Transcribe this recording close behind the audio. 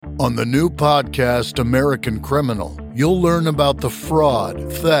On the new podcast, American Criminal, you'll learn about the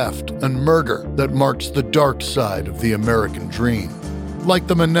fraud, theft, and murder that marks the dark side of the American dream. Like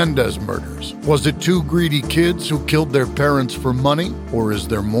the Menendez murders, was it two greedy kids who killed their parents for money, or is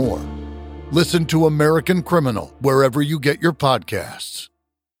there more? Listen to American Criminal wherever you get your podcasts.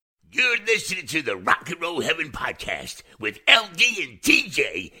 You're listening to the Rock and Roll Heaven podcast with LD and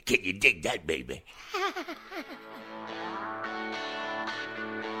TJ. Can you dig that, baby?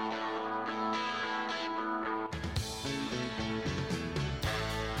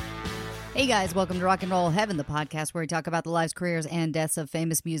 Hey guys, welcome to Rock and Roll Heaven, the podcast where we talk about the lives, careers, and deaths of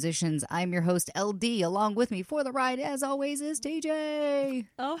famous musicians. I'm your host, LD. Along with me for the ride, as always, is TJ.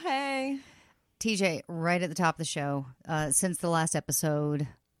 Oh, hey. TJ, right at the top of the show, since the last episode,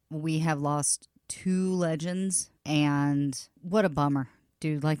 we have lost two legends, and what a bummer.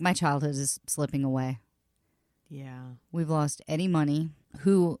 Dude, like, my childhood is slipping away. Yeah. We've lost Eddie Money,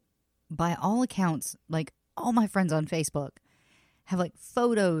 who, by all accounts, like, all my friends on Facebook have like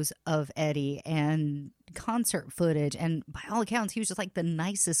photos of Eddie and concert footage, and by all accounts, he was just like the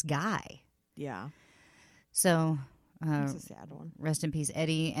nicest guy. Yeah. So, it's a sad one. Rest in peace,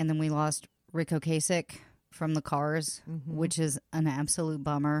 Eddie. And then we lost Rick Ocasek from the Cars, which is an absolute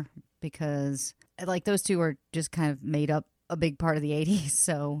bummer because like those two are just kind of made up a big part of the 80s.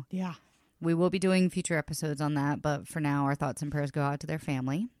 So yeah, we will be doing future episodes on that. But for now, our thoughts and prayers go out to their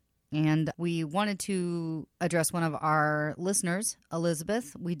family. And we wanted to address one of our listeners,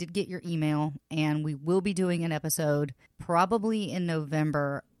 Elizabeth. We did get your email, and we will be doing an episode probably in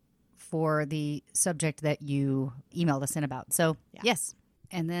November for the subject that you emailed us in about. So, Yes.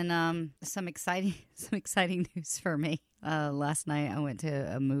 And then some exciting news for me. Last night, I went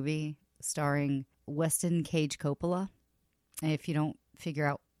to a movie starring Weston Cage Coppola. If you don't figure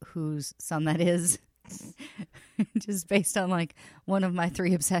out whose son that is, just based on like one of my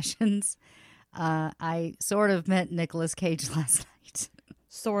three obsessions, I sort of met Nicolas Cage last night.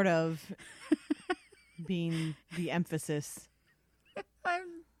 Sort of being the emphasis. I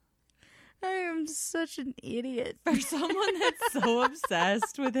am such an idiot. For someone that's so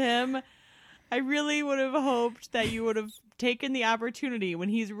obsessed with him, I really would have hoped that you would have taken the opportunity when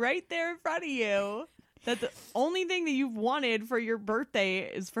he's right there in front of you, that the only thing that you've wanted for your birthday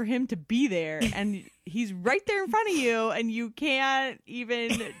is for him to be there, and he's right there in front of you, and you can't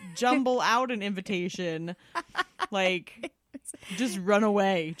even jumble out an invitation. Like, just run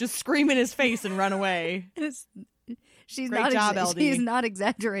away. Just scream in his face and run away. She's Great job, LD. She's not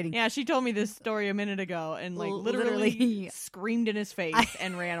exaggerating. Yeah, she told me this story a minute ago, and like literally screamed in his face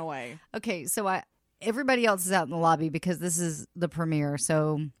and ran away. Okay, so everybody else is out in the lobby because this is the premiere,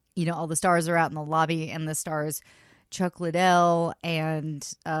 so you know, all the stars are out in the lobby, and the stars, Chuck Liddell and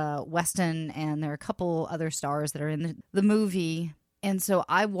Weston, and there are a couple other stars that are in the movie. And so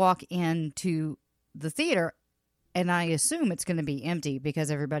I walk into the theater, and I assume it's going to be empty because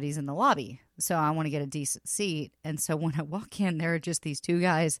everybody's in the lobby. So I want to get a decent seat. And so when I walk in, there are just these two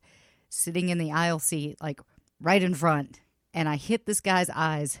guys sitting in the aisle seat, like right in front. And I hit this guy's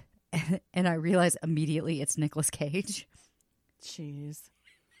eyes, and I realize immediately it's Nicolas Cage. Jeez.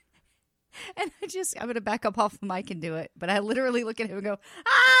 And I'm going to back up off the mic and do it. But I literally look at him and go,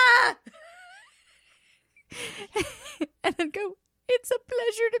 ah! And then go, it's a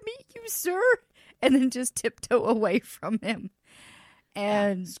pleasure to meet you, sir. And then just tiptoe away from him.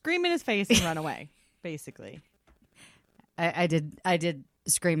 And scream in his face and run away, basically. I did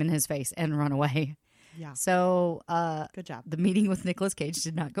scream in his face and run away. Yeah. So good job. The meeting with Nicolas Cage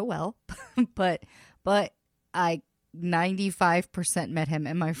did not go well. but I 95% met him,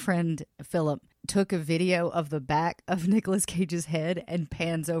 and my friend Philip took a video of the back of Nicolas Cage's head and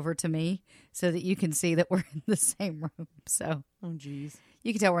pans over to me so that you can see that we're in the same room. So, oh geez,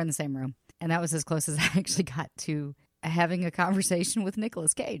 you can tell we're in the same room, and that was as close as I actually got to having a conversation with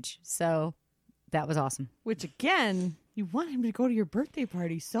Nicolas Cage. So that was awesome. Which again, you want him to go to your birthday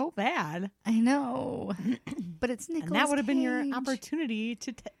party so bad. I know, but it's Nicolas. And that would have been your Cage. Opportunity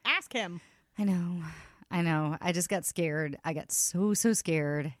to ask him. I know. I just got scared. I got so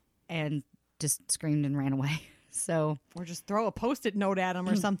scared and just screamed and ran away. So, or just throw a Post-it note at him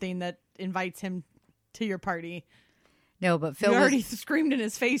or something that invites him to your party. No, but Phil you already screamed in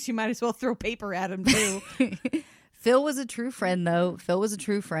his face. You might as well throw paper at him too. Phil was a true friend, though. Phil was a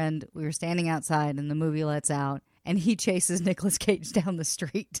true friend. We were standing outside, and the movie lets out, and he chases Nicolas Cage down the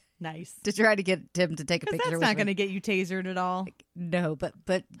street. Nice. To try to get him to take a picture. That's not going to get you tasered at all. No, but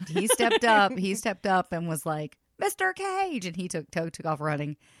he stepped up. He stepped up and was like, Mr. Cage, and he took off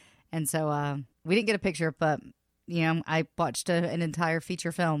running. And so we didn't get a picture, but you know, I watched an entire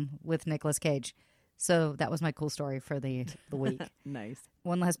feature film with Nicolas Cage. So that was my cool story for the week. Nice.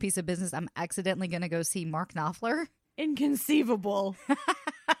 One last piece of business. I'm accidentally going to go see Mark Knopfler. Inconceivable.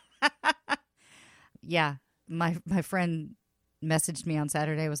 Yeah. My friend messaged me on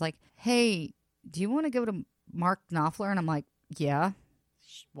Saturday, was like, hey, do you want to go to Mark Knopfler? And I'm like, yeah.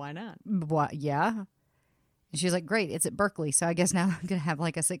 Why not? What? Yeah. And she's like, great. It's at Berkeley. So I guess now I'm going to have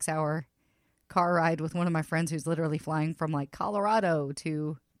like a 6-hour car ride with one of my friends who's literally flying from like Colorado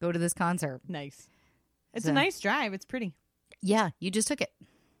to go to this concert. Nice. It's So- a nice drive. It's pretty. Yeah. You just took it.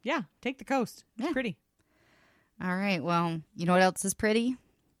 Yeah. Take the coast. It's Yeah. pretty. All right. Well, you know what else is pretty?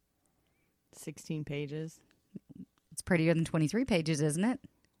 16 pages, It's prettier than 23 pages, isn't it?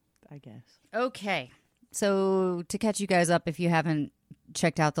 I guess. Okay. So to catch you guys up, if you haven't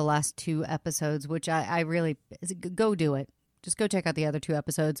checked out the last 2 episodes, which I really, go do it. Just go check out the other 2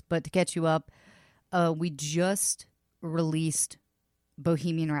 episodes. But to catch you up, we just released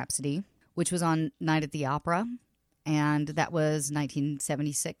Bohemian Rhapsody, which was on Night at the Opera. And that was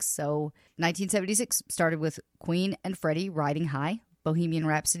 1976. So 1976 started with Queen and Freddie riding high. Bohemian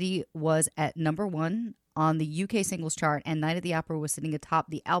Rhapsody was at number 1 on the UK singles chart, and Night at the Opera was sitting atop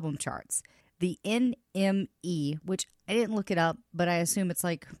the album charts. The NME, which I didn't look it up, but I assume it's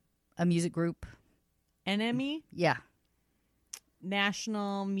like a music group. NME, Yeah,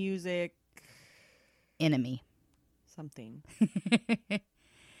 National Music Enemy. something.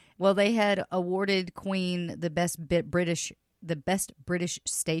 Well, they had awarded Queen the best British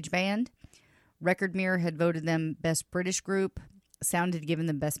stage band. Record Mirror had voted them best British group. Sound had given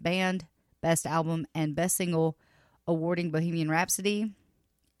them best band, best album, and best single, awarding Bohemian Rhapsody.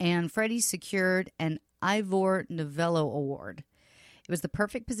 And Freddie secured an Ivor Novello Award. It was the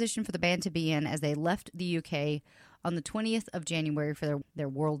perfect position for the band to be in as they left the UK on the 20th of January for their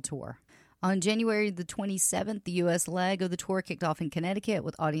world tour. On January the 27th, the U.S. leg of the tour kicked off in Connecticut,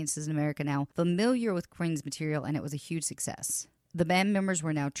 with audiences in America now familiar with Queen's material, and it was a huge success. The band members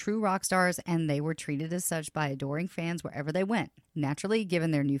were now true rock stars, and they were treated as such by adoring fans wherever they went. Naturally,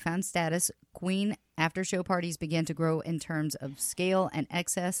 given their newfound status, Queen after-show parties began to grow in terms of scale and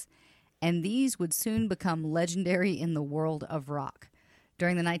excess, and these would soon become legendary in the world of rock.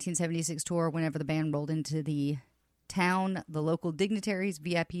 During the 1976 tour, whenever the band rolled into the town, the local dignitaries,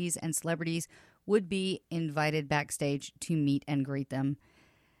 VIPs, and celebrities would be invited backstage to meet and greet them.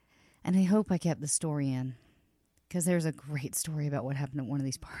 And I hope I kept the story in, because there's a great story about what happened at one of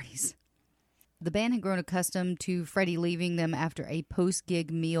these parties. The band had grown accustomed to Freddie leaving them after a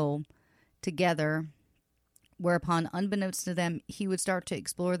post-gig meal together, whereupon, unbeknownst to them, he would start to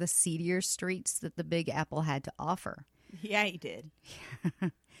explore the seedier streets that the Big Apple had to offer. Yeah, he did.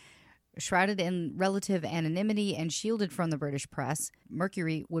 Shrouded in relative anonymity and shielded from the British press,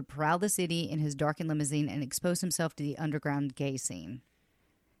 Mercury would prowl the city in his darkened limousine and expose himself to the underground gay scene.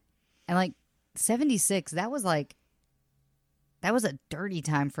 And like 76, that was a dirty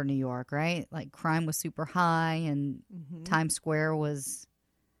time for New York, right? Like crime was super high, and Times Square was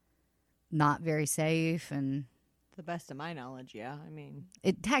not very safe. And To the best of my knowledge, yeah. I mean,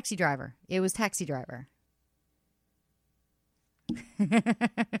 Taxi Driver. It was Taxi Driver.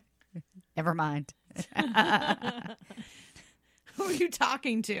 Never mind. who are you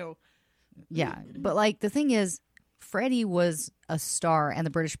talking to? Yeah, but like the thing is, Freddie was a star, and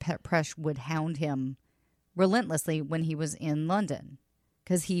the British press would hound him relentlessly when he was in London,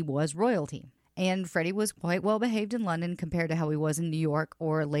 because he was royalty. And Freddie was quite well behaved in London compared to how he was in New York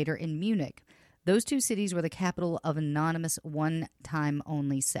or later in Munich. Those 2 cities were the capital of anonymous one-time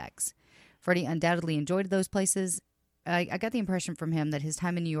only sex. Freddie undoubtedly enjoyed those places. I got the impression from him that his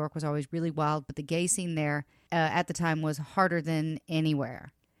time in New York was always really wild, but the gay scene there at the time was harder than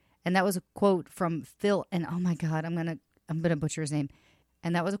anywhere. And that was a quote from Phil, and oh my God, I'm gonna butcher his name.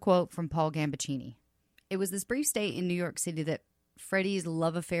 And that was a quote from Paul Gambaccini. It was this brief stay in New York City that Freddie's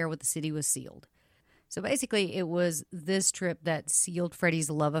love affair with the city was sealed. So basically, it was this trip that sealed Freddie's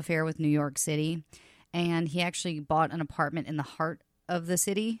love affair with New York City, and he actually bought an apartment in the heart of the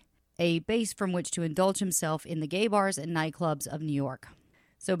city, a base from which to indulge himself in the gay bars and nightclubs of New York.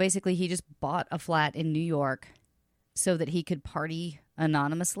 So basically, he just bought a flat in New York so that he could party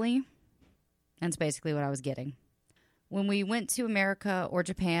anonymously. That's basically what I was getting. When we went to America or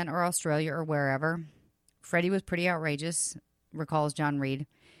Japan or Australia or wherever, Freddie was pretty outrageous, recalls John Reed.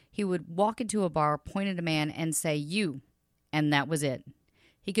 He would walk into a bar, point at a man, and say, "You," and that was it.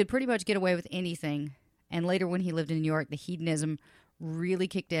 He could pretty much get away with anything, and later when he lived in New York, the hedonism really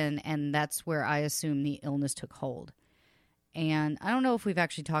kicked in, and that's where I assume the illness took hold. And I don't know if we've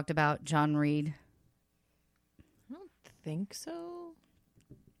actually talked about John Reed. I don't think so.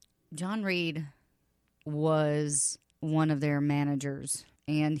 John Reed was one of their managers,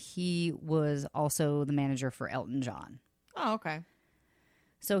 and he was also the manager for Elton John. Oh, okay.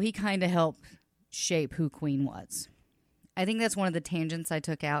 So he kind of helped shape who Queen was. I think that's one of the tangents I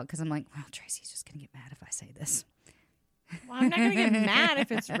took out because I'm like, well, Tracy's just going to get mad if I say this. Well, I'm not going to get mad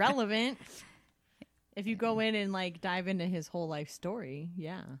if it's relevant. If you go in and like dive into his whole life story,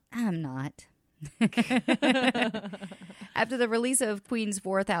 yeah. I'm not. After the release of Queen's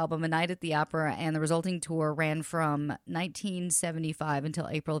fourth album, A Night at the Opera, and the resulting tour ran from 1975 until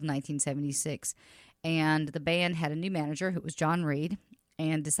April of 1976, and the band had a new manager who was John Reed,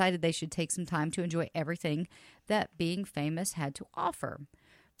 and decided they should take some time to enjoy everything that being famous had to offer.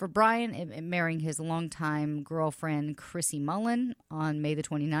 For Brian, it marrying his longtime girlfriend Chrissy Mullen on May the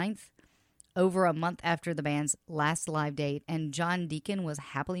 29th, over a month after the band's last live date, and John Deacon was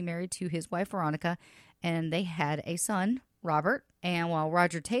happily married to his wife Veronica, and they had a son, Robert. And while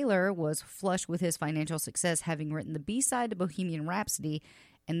Roger Taylor was flush with his financial success, having written the B-side to Bohemian Rhapsody,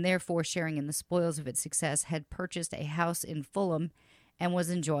 and therefore sharing in the spoils of its success, had purchased a house in Fulham and was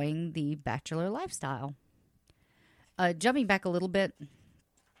enjoying the bachelor lifestyle. Jumping back a little bit,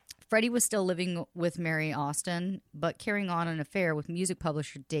 Freddie was still living with Mary Austin, but carrying on an affair with music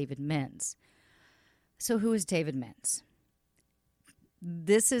publisher David Menz. So who is David Menz?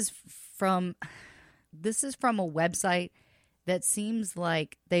 This is from a website that seems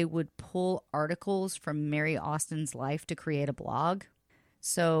like they would pull articles from Mary Austin's life to create a blog.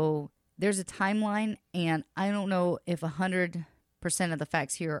 So there's a timeline, and I don't know if 100% of the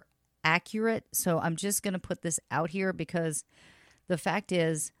facts here are accurate. So I'm just going to put this out here because the fact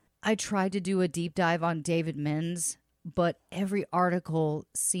is, I tried to do a deep dive on David Menz, but every article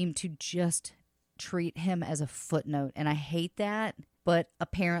seemed to just treat him as a footnote, and I hate that. But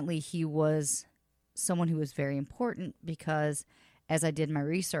apparently he was someone who was very important because as I did my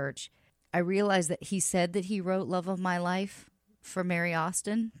research, I realized that he said that he wrote Love of My Life for Mary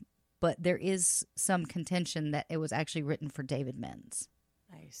Austin, but there is some contention that it was actually written for David Menz.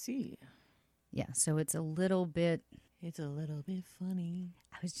 I see. Yeah, so it's a little bit... It's a little bit funny.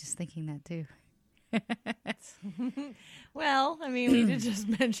 I was just thinking that too. Well, I mean, we did just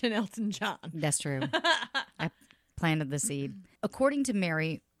mention Elton John. That's true. I planted the seed. According to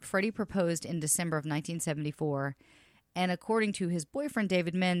Mary, Freddie proposed in December of 1974, and according to his boyfriend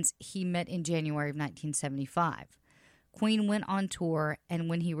David Menz, he met in January of 1975. Queen went on tour, and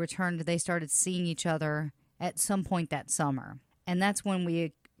when he returned, they started seeing each other at some point that summer. And that's when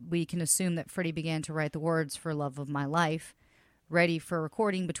we can assume that Freddie began to write the words for Love of My Life, ready for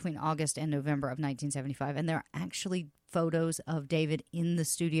recording between August and November of 1975. And there are actually photos of David in the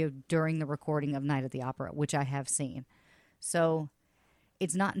studio during the recording of Night at the Opera, which I have seen. So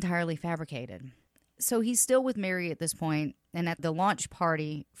it's not entirely fabricated. So he's still with Mary at this point, and at the launch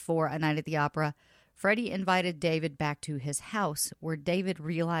party for A Night at the Opera, Freddie invited David back to his house, where David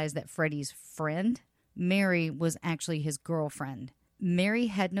realized that Freddie's friend, Mary, was actually his girlfriend. Mary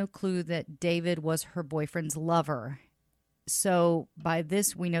had no clue that David was her boyfriend's lover. So by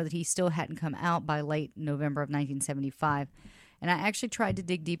this, we know that he still hadn't come out by late November of 1975. And I actually tried to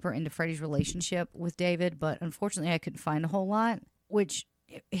dig deeper into Freddie's relationship with David, but unfortunately I couldn't find a whole lot, which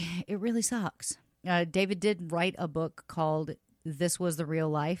it really sucks. David did write a book called This Was the Real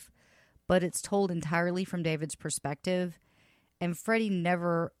Life, but it's told entirely from David's perspective. And Freddie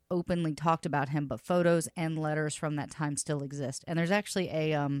never openly talked about him, but photos and letters from that time still exist. And there's actually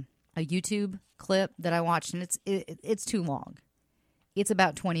a YouTube clip that I watched, and it's too long. It's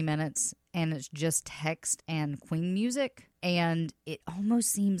about 20 minutes, and it's just text and Queen music. And it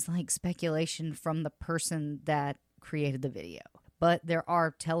almost seems like speculation from the person that created the video. But there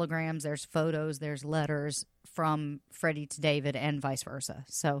are telegrams, there's photos, there's letters from Freddie to David, and vice versa.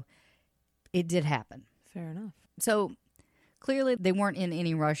 So it did happen. Fair enough. So clearly, they weren't in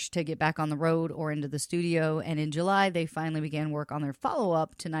any rush to get back on the road or into the studio, and in July, they finally began work on their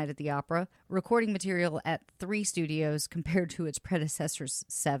follow-up to Night at the Opera, recording material at 3 studios compared to its predecessors'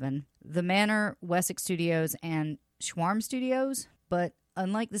 7, the Manor, Wessex Studios, and Schwarm Studios. But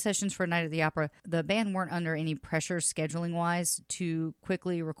unlike the sessions for Night at the Opera, the band weren't under any pressure scheduling-wise to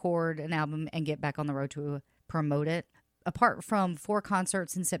quickly record an album and get back on the road to promote it. Apart from 4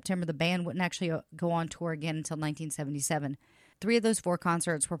 concerts in September, the band wouldn't actually go on tour again until 1977. 3 of those 4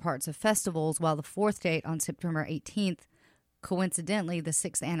 concerts were parts of festivals, while the 4th date on September 18th, coincidentally the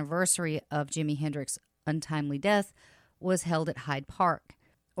 6th anniversary of Jimi Hendrix's untimely death, was held at Hyde Park,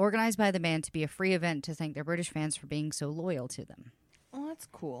 organized by the band to be a free event to thank their British fans for being so loyal to them. Oh, that's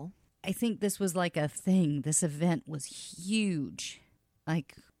cool. I think this was like a thing. This event was huge.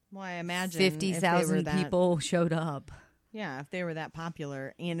 Like, well, I imagine 50,000 people showed up. Yeah, if they were that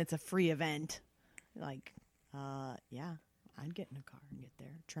popular and it's a free event, like, yeah, I'd get in a car and get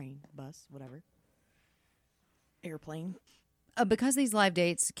there. Train, bus, whatever. Airplane. Because these live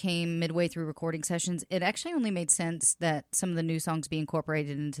dates came midway through recording sessions, it actually only made sense that some of the new songs be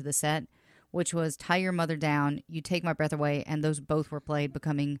incorporated into the set, which was Tie Your Mother Down, You Take My Breath Away, and those both were played,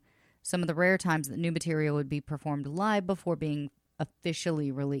 becoming some of the rare times that new material would be performed live before being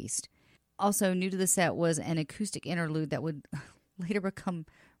officially released. Also, new to the set was an acoustic interlude that would later become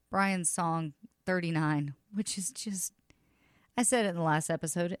Brian's song 39, which is just, I said it in the last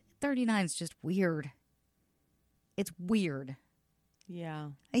episode, 39 is just weird. It's weird. Yeah.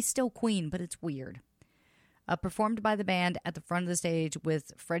 It's still Queen, but it's weird. Performed by the band at the front of the stage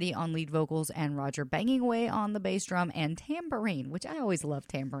with Freddie on lead vocals and Roger banging away on the bass drum and tambourine, which I always love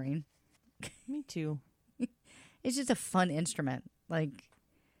tambourine. Me too. It's just a fun instrument. Like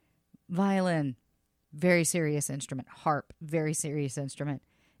violin, very serious instrument. Harp, very serious instrument.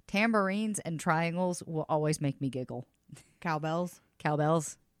 Tambourines and triangles will always make me giggle. Cowbells.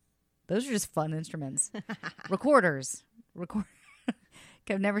 Cowbells. Those are just fun instruments. Recorders.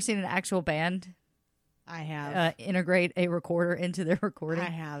 I've never seen an actual band I have. integrate a recorder into their recording. I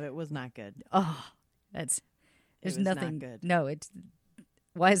have. It was not good. Oh, there's nothing not good. No,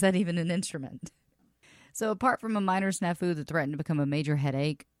 why is that even an instrument? So apart from a minor snafu that threatened to become a major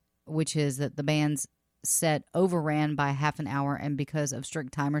headache, which is that the band's set overran by half an hour, and because of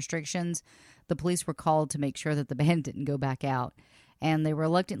strict time restrictions, the police were called to make sure that the band didn't go back out. And they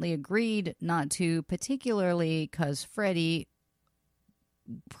reluctantly agreed not to, particularly because Freddie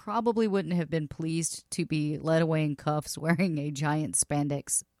probably wouldn't have been pleased to be led away in cuffs wearing a giant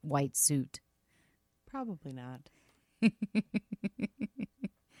spandex white suit. Probably not.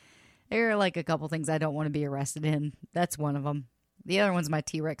 There are like a couple things I don't want to be arrested in. That's one of them. The other one's my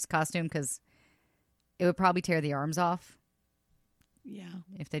T-Rex costume because it would probably tear the arms off. Yeah.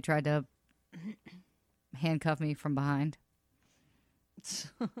 If they tried to handcuff me from behind.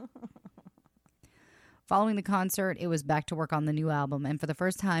 Following the concert, it was back to work on the new album, and for the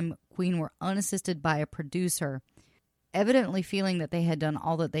first time, Queen were unassisted by a producer, evidently feeling that they had done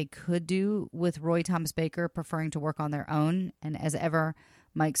all that they could do, with Roy Thomas Baker preferring to work on their own, and as ever,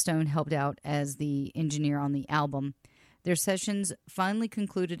 Mike Stone helped out as the engineer on the album. Their sessions finally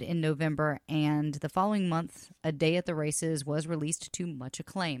concluded in November, and the following month, A Day at the Races was released to much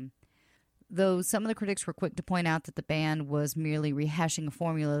acclaim. Though some of the critics were quick to point out that the band was merely rehashing a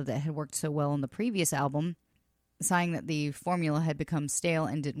formula that had worked so well on the previous album, saying that the formula had become stale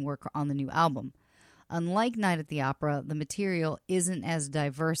and didn't work on the new album. Unlike Night at the Opera, the material isn't as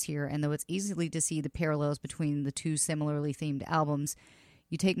diverse here, and though it's easy to see the parallels between the two similarly themed albums,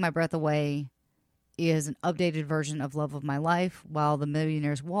 You Take My Breath Away is an updated version of Love of My Life, while The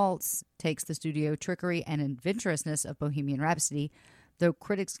Millionaire's Waltz takes the studio trickery and adventurousness of Bohemian Rhapsody, though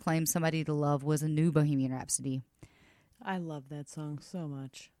critics claim Somebody to Love was a new Bohemian Rhapsody. I love that song so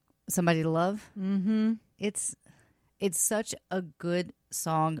much. Somebody to Love? Mm-hmm. It's such a good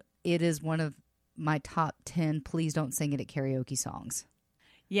song. It is one of my top 10 please don't sing it at karaoke songs.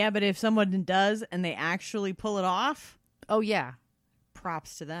 Yeah, but if someone does and they actually pull it off, oh yeah,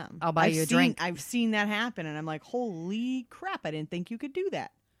 props to them. I'll buy you a drink. I've seen that happen, and I'm like, holy crap, I didn't think you could do that.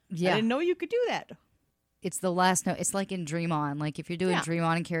 Yeah. I didn't know you could do that. It's the last note. It's like in Dream On. Like if you're doing Dream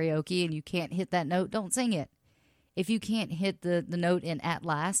On in karaoke and you can't hit that note, don't sing it. If you can't hit the note in At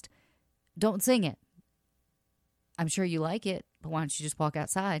Last, don't sing it. I'm sure you like it, but why don't you just walk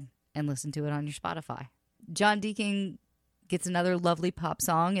outside and listen to it on your Spotify? John Deacon gets another lovely pop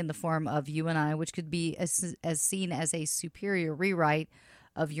song in the form of You and I, which could be as seen as a superior rewrite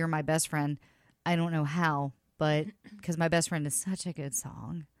of You're My Best Friend. I don't know how, but because My Best Friend is such a good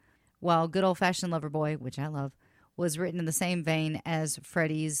song. While Good Old Fashioned Lover Boy, which I love, was written in the same vein as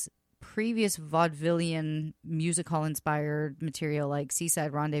Freddie's previous vaudevillian music hall inspired material like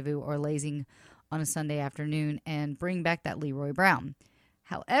Seaside Rendezvous or Lazing on a Sunday Afternoon, and bring back that Leroy Brown.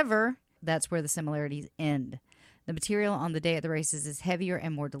 However, that's where the similarities end. The material on The Day at the Races is heavier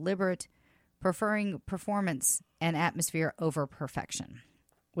and more deliberate, preferring performance and atmosphere over perfection,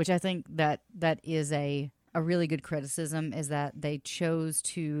 which I think that is a really good criticism, is that they chose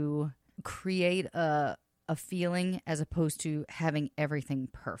to create a feeling as opposed to having everything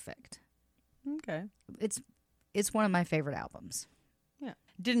perfect. Okay. It's one of my favorite albums. Yeah.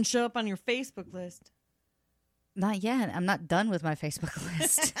 Didn't show up on your Facebook list. Not yet. I'm not done with my Facebook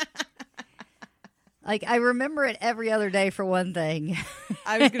list. Like, I remember it every other day for one thing.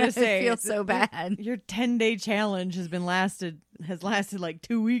 I was going to say. It feels so bad. Your 10-day challenge has lasted like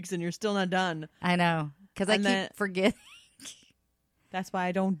 2 weeks and you're still not done. I know. Because I keep forgetting. That's why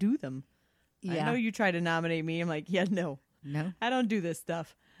I don't do them. Yeah. I know you try to nominate me. I'm like, yeah, no. No. I don't do this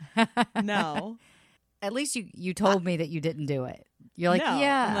stuff. No. At least you told me that you didn't do it. You're like, No.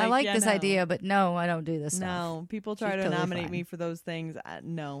 yeah, I'm I like yeah, this no. idea, but no, I don't do this stuff. No, people try She's to totally nominate fine. me for those things.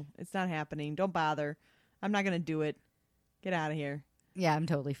 No, it's not happening. Don't bother. I'm not going to do it. Get out of here. Yeah, I'm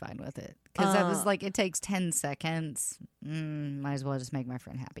totally fine with it. Because that was like, it takes 10 seconds. Might as well just make my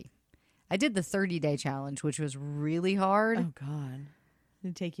friend happy. I did the 30-day challenge, which was really hard. Oh, God. Did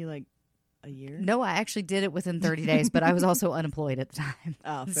it take you like a year? No, I actually did it within 30 days, but I was also unemployed at the time.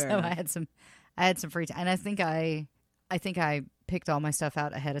 Oh, fair So enough. I had some free time. And I think I picked all my stuff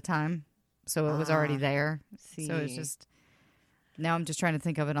out ahead of time. So it was already there. So it's See. just, now I'm just trying to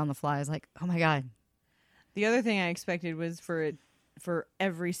think of it on the fly. It's like, oh my God. The other thing I expected was for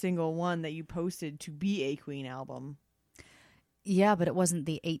every single one that you posted to be a Queen album. Yeah, but it wasn't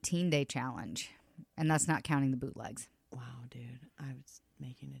the 18-day challenge. And that's not counting the bootlegs. Wow, dude. I was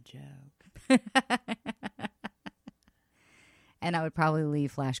making a joke. And I would probably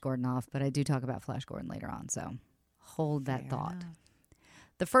leave Flash Gordon off, but I do talk about Flash Gordon later on, so hold that Fair thought. enough.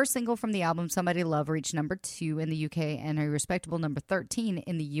 The first single from the album, Somebody to Love, reached number 2 in the UK and a respectable number 13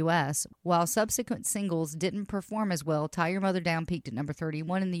 in the US. While subsequent singles didn't perform as well, Tie Your Mother Down peaked at number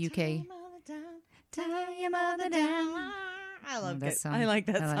 31 in the UK. Tie Your Mother Down. I love that it. song. I like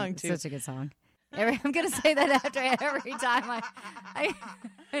that I song it's too. such a good song. I'm going to say that after every time I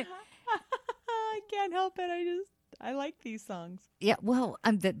I can't help it. I like these songs. Yeah, well,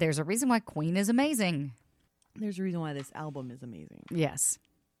 there's a reason why Queen is amazing. There's a reason why this album is amazing. Yes.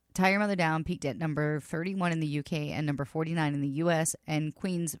 Tie Your Mother Down peaked at number 31 in the UK and number 49 in the US, and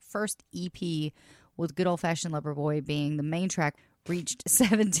Queen's first EP, with Good Old Fashioned Lover Boy being the main track, reached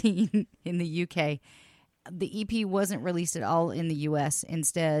 17 in the UK. The EP wasn't released at all in the US.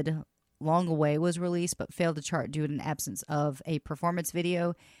 Instead, Long Away was released but failed to chart due to an absence of a performance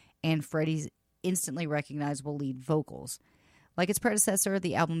video and Freddie's instantly recognizable lead vocals. Like its predecessor,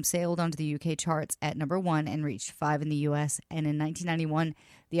 the album sailed onto the UK charts at number 1 and reached 5 in the US. And in 1991,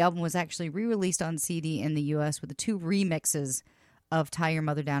 the album was actually re-released on CD in the US with the 2 remixes of Tie Your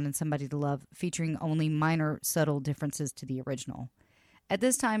Mother Down and Somebody to Love, featuring only minor, subtle differences to the original. At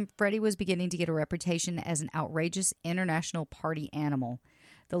this time, Freddie was beginning to get a reputation as an outrageous international party animal,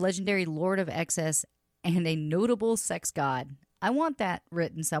 the legendary Lord of Excess, and a notable sex god. I want that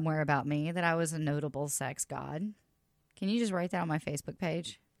written somewhere about me, that I was a notable sex god. Can you just write that on my Facebook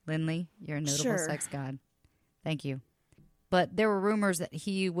page? Lindley, you're a notable Sure. sex god. Thank you. But there were rumors that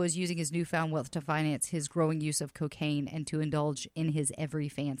he was using his newfound wealth to finance his growing use of cocaine and to indulge in his every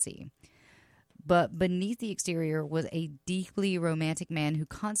fancy. But beneath the exterior was a deeply romantic man who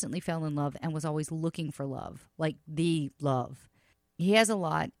constantly fell in love and was always looking for love, like the love. He has a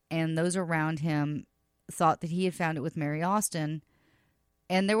lot, and those around him thought that he had found it with Mary Austin,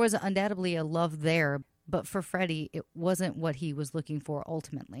 and there was undoubtedly a love there, but for Freddie, it wasn't what he was looking for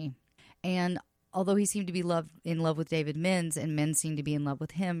ultimately. And although he seemed to be in love with David Menz, and Menz seemed to be in love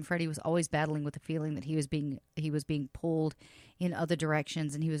with him, Freddie was always battling with the feeling that he was being pulled in other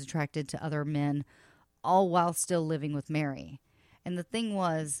directions, and he was attracted to other men, all while still living with Mary. And the thing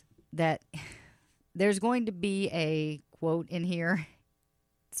was that there's going to be a quote in here,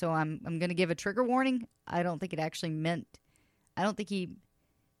 so I'm going to give a trigger warning. I don't think he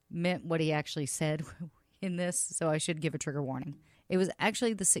meant what he actually said in this, so I should give a trigger warning. It was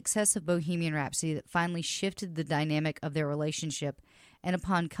actually the success of Bohemian Rhapsody that finally shifted the dynamic of their relationship, and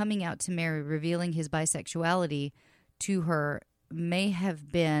upon coming out to Mary, revealing his bisexuality to her may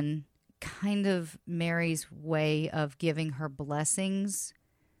have been kind of Mary's way of giving her blessings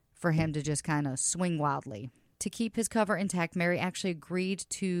for him to just kind of swing wildly. To keep his cover intact, Mary actually agreed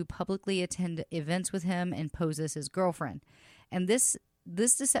to publicly attend events with him and pose as his girlfriend. And this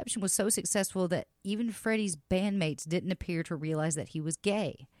deception was so successful that even Freddie's bandmates didn't appear to realize that he was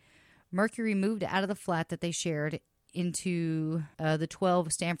gay. Mercury moved out of the flat that they shared into the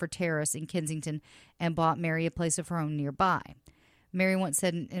 12 Stamford Terrace in Kensington and bought Mary a place of her own nearby. Mary once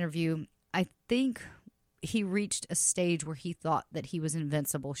said in an interview, "I think he reached a stage where he thought that he was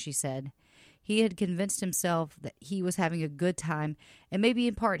invincible," she said. He had convinced himself that he was having a good time, and maybe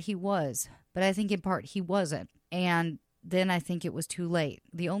in part he was, but I think in part he wasn't. And then I think it was too late.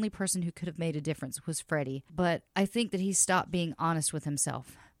 The only person who could have made a difference was Freddie, but I think that he stopped being honest with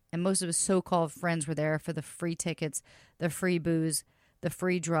himself. And most of his so-called friends were there for the free tickets, the free booze, the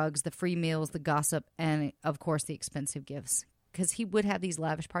free drugs, the free meals, the gossip, and of course the expensive gifts. Because he would have these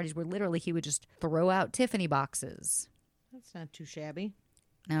lavish parties where literally he would just throw out Tiffany boxes. That's not too shabby.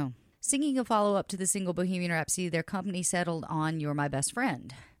 No. Singing a follow-up to the single Bohemian Rhapsody, their company settled on You're My Best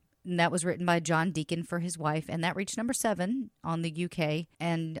Friend. And that was written by John Deacon for his wife, and that reached number 7 on the UK,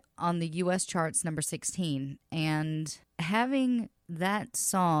 and on the US charts, number 16. And having that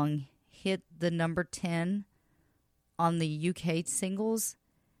song hit the number 10 on the UK singles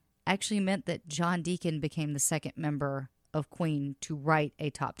actually meant that John Deacon became the second member of Queen to write a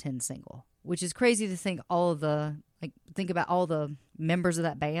top 10 single, which is crazy to think think about all the members of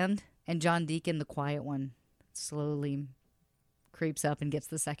that band, and John Deacon, the quiet one, slowly creeps up and gets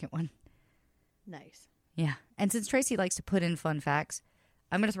the second one. Nice. Yeah. And since Tracy likes to put in fun facts,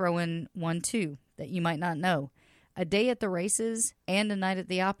 I'm going to throw in one too that you might not know. A Day at the Races and A Night at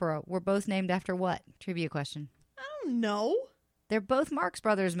the Opera were both named after what? Trivia question. I don't know. They're both Marx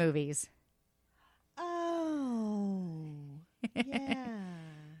Brothers movies. Oh. Yeah.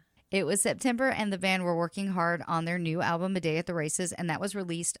 It was September, and the band were working hard on their new album, A Day at the Races, and that was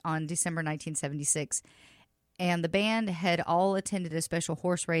released on December 1976. And the band had all attended a special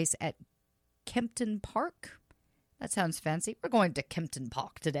horse race at Kempton Park. That sounds fancy. We're going to Kempton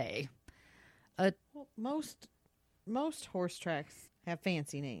Park today. Well, most horse tracks have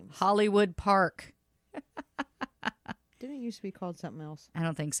fancy names. Hollywood Park. Didn't it used to be called something else? I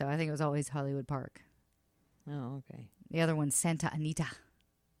don't think so. I think it was always Hollywood Park. Oh, okay. The other one's Santa Anita.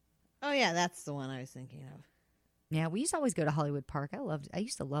 Oh, yeah, that's the one I was thinking of. Yeah, we used to always go to Hollywood Park. I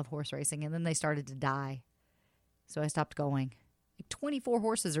used to love horse racing, and then they started to die. So I stopped going. 24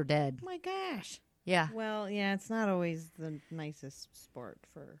 horses are dead. Oh, my gosh. Yeah. Well, yeah, it's not always the nicest sport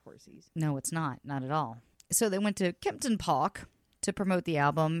for horsies. No, it's not. Not at all. So they went to Kempton Park to promote the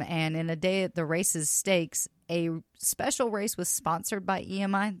album, and in A Day at the Races stakes, a special race was sponsored by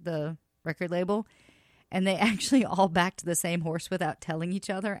EMI, the record label, and they actually all backed the same horse without telling each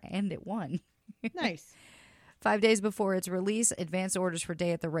other, and it won. Nice. 5 days before its release, advance orders for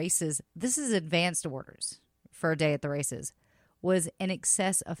Day at the Races, this is advanced orders for A Day at the Races, was in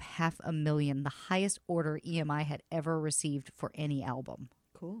excess of 500,000, the highest order EMI had ever received for any album.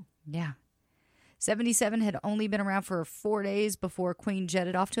 Cool. Yeah. 77 had only been around for 4 days before Queen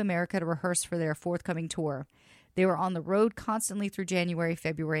jetted off to America to rehearse for their forthcoming tour. They were on the road constantly through January,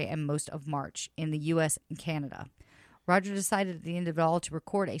 February, and most of March in the U.S. and Canada. Roger decided at the end of it all to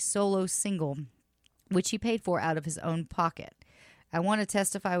record a solo single, which he paid for out of his own pocket. I Want to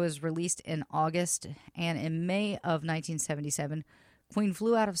Testify was released in August, and in May of 1977, Queen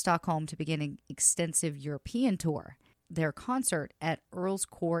flew out of Stockholm to begin an extensive European tour. Their concert at Earl's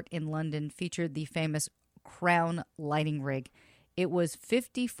Court in London featured the famous Crown lighting rig. It was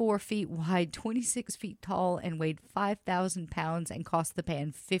 54 feet wide, 26 feet tall, and weighed 5,000 pounds and cost the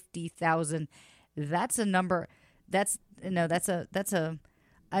band $50,000. That's a number. That's a.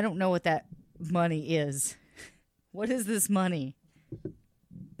 I don't know what that money is. What is this money?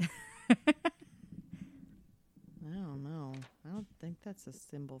 I don't know. I don't think that's a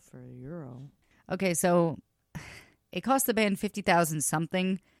symbol for a euro. Okay, so it cost the band $50,000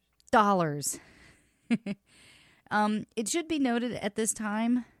 something dollars. It should be noted at this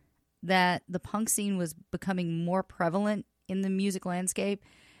time that the punk scene was becoming more prevalent in the music landscape,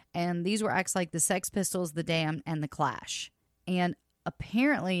 and these were acts like the Sex Pistols, the Damned, and the Clash. And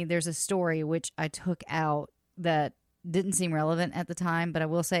apparently there's a story which I took out that didn't seem relevant at the time, but I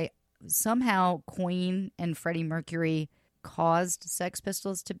will say somehow Queen and Freddie Mercury caused Sex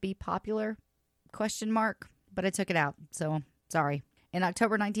Pistols to be popular, ? But I took it out, so sorry. In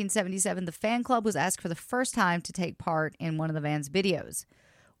October 1977, the fan club was asked for the first time to take part in one of the band's videos.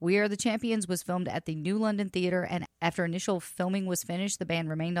 We Are the Champions was filmed at the New London Theatre, and after initial filming was finished, the band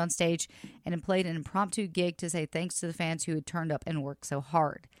remained on stage and played an impromptu gig to say thanks to the fans who had turned up and worked so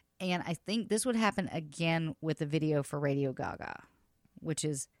hard. And I think this would happen again with the video for Radio Gaga, which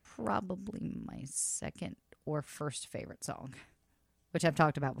is probably my second or first favorite song, which I've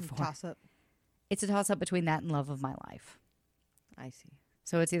talked about before. Toss-up. It's a toss-up between that and Love of My Life. I see.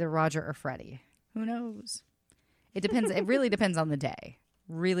 So it's either Roger or Freddie. Who knows? It depends. It really depends on the day.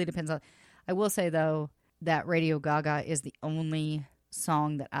 Really depends on. I will say, though, that Radio Gaga is the only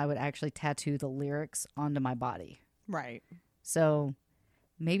song that I would actually tattoo the lyrics onto my body. Right. So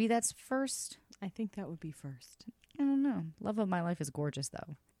maybe that's first. I think that would be first. I don't know. Love of My Life is gorgeous,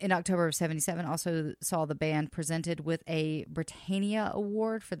 though. In October of 77, also saw the band presented with a Britannia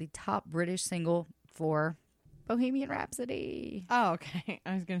Award for the top British single for Bohemian Rhapsody. Oh, okay.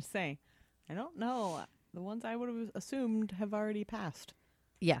 I was going to say, I don't know. The ones I would have assumed have already passed.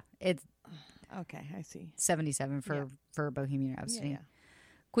 Yeah, it's Okay, I see. 77 for Bohemian Rhapsody. Yeah.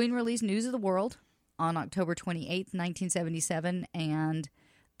 Queen released News of the World on October 28th, 1977, and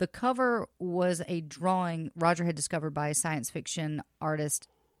the cover was a drawing Roger had discovered by science fiction artist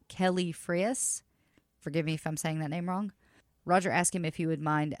Kelly Freas. Forgive me if I'm saying that name wrong. Roger asked him if he would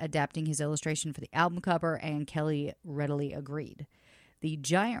mind adapting his illustration for the album cover, and Kelly readily agreed. The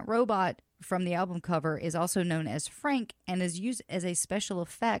giant robot from the album cover is also known as Frank and is used as a special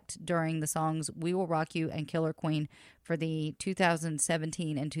effect during the songs We Will Rock You and Killer Queen for the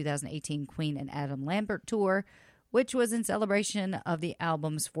 2017 and 2018 Queen and Adam Lambert tour, which was in celebration of the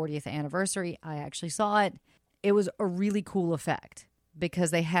album's 40th anniversary. I actually saw it. It was a really cool effect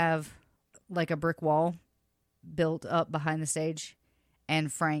because they have like a brick wall built up behind the stage,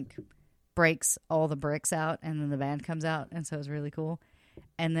 and Frank breaks all the bricks out, and then the band comes out, and so it's really cool.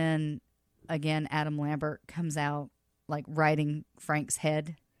 And then again, Adam Lambert comes out like riding Frank's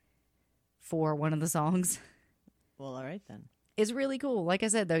head for one of the songs. Well, all right then. It's really cool. Like I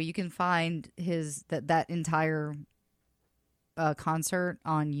said, though, you can find that entire concert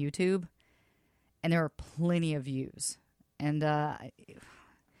on YouTube, and there are plenty of views. And I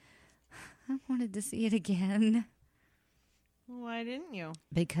wanted to see it again. Why didn't you?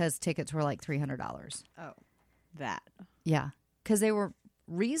 Because tickets were like $300. Oh, that. Yeah, because they were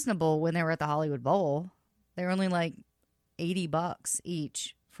reasonable when they were at the Hollywood Bowl. They were only like $80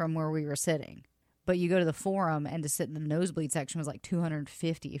 each from where we were sitting. But you go to the Forum, and to sit in the nosebleed section was like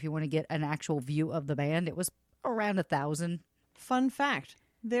 $250. If you want to get an actual view of the band, it was around $1,000. Fun fact,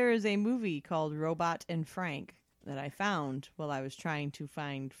 there is a movie called Robot and Frank that I found while I was trying to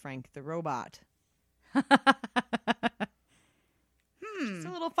find Frank the Robot. Just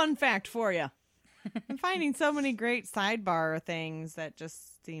a little fun fact for you. I'm finding so many great sidebar things that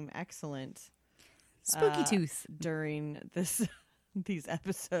just seem excellent. Spooky Tooth. During these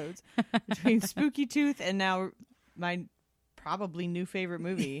episodes. Between Spooky Tooth and now my probably new favorite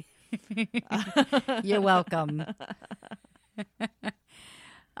movie. You're welcome.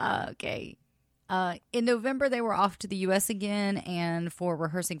 Okay. In November, they were off to the U.S. again and for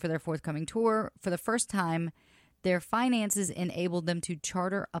rehearsing for their forthcoming tour. For the first time, their finances enabled them to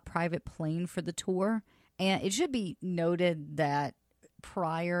charter a private plane for the tour. And it should be noted that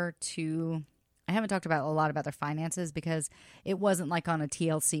prior to, I haven't talked about a lot about their finances because it wasn't like on a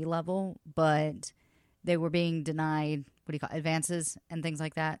TLC level, but they were being denied, advances and things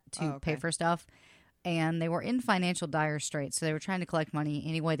like that to pay for stuff. And they were in financial dire straits, so they were trying to collect money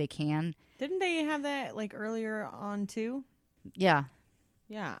any way they can. Didn't they have that like earlier on too? Yeah.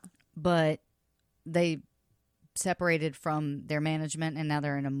 Yeah. But they separated from their management, and now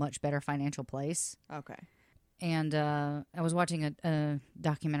they're in a much better financial place. Okay. And I was watching a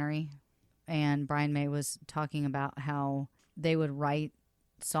documentary, and Brian May was talking about how they would write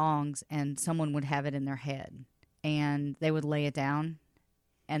songs, and someone would have it in their head, and they would lay it down,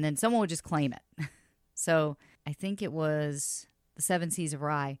 and then someone would just claim it. So I think it was the Seven Seas of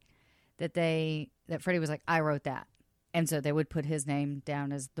Rye that Freddie was like, I wrote that. And so they would put his name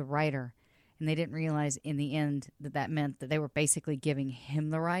down as the writer. And they didn't realize in the end that meant that they were basically giving him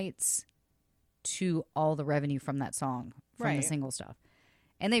the rights to all the revenue from that song, from the single stuff.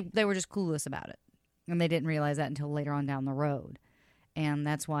 And they were just clueless about it. And they didn't realize that until later on down the road. And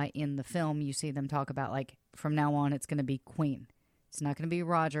that's why in the film you see them talk about, like, from now on it's going to be Queen. It's not going to be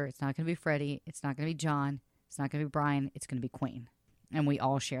Roger. It's not going to be Freddie. It's not going to be John. It's not going to be Brian. It's going to be Queen. And we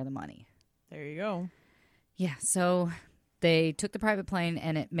all share the money. There you go. Yeah, so they took the private plane,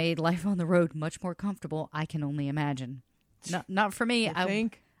 and it made life on the road much more comfortable, I can only imagine. Not for me. I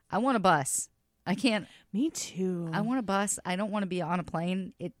want a bus. I can't. Me too. I want a bus. I don't want to be on a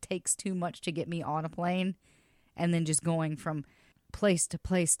plane. It takes too much to get me on a plane. And then just going from place to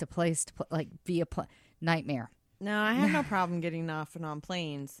place to place, to like via nightmare. No, I have no problem getting off and on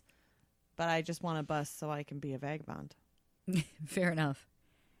planes, but I just want a bus so I can be a vagabond. Fair enough.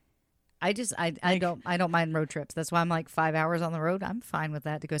 I don't mind road trips. That's why I'm like 5 hours on the road. I'm fine with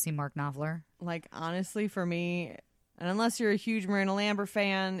that to go see Mark Knopfler. Like, honestly, for me, and unless you're a huge Miranda Lambert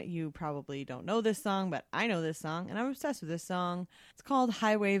fan, you probably don't know this song, but I know this song, and I'm obsessed with this song. It's called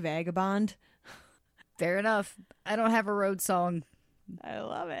Highway Vagabond. Fair enough. I don't have a road song. I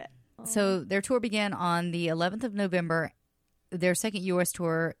love it. So their tour began on the 11th of November, their second U.S.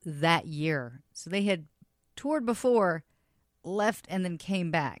 tour that year. So they had toured before, left, and then came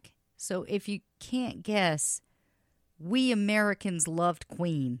back. So if you can't guess, we Americans loved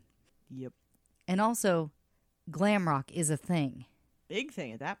Queen. Yep. And also, glam rock is a thing. Big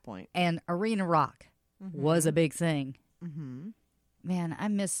thing at that point. And arena rock was a big thing. Mm-hmm. Man, I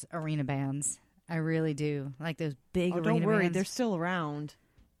miss arena bands. I really do. Like those big arena bands. Don't worry, they're still around.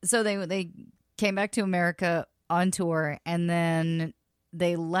 So they came back to America on tour, and then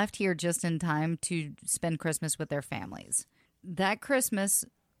they left here just in time to spend Christmas with their families. That Christmas,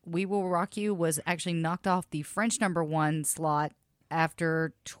 We Will Rock You was actually knocked off the French #1 slot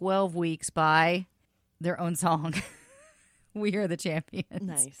after 12 weeks by their own song, We Are the Champions.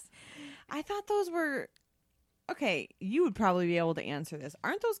 Nice. I thought those were Okay, you would probably be able to answer this.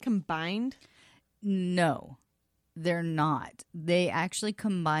 Aren't those combined? No, they're not. They actually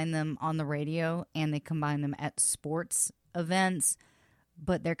combine them on the radio and they combine them at sports events,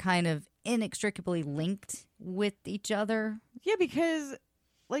 but they're kind of inextricably linked with each other. Yeah, because,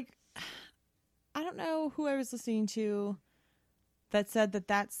 like, I don't know who I was listening to that said that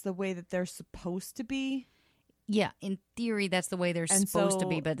that's the way that they're supposed to be. Yeah, in theory, that's the way they're And supposed to so-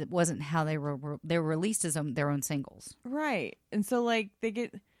 be, but it wasn't how they were released as their own singles. Right. And so, like,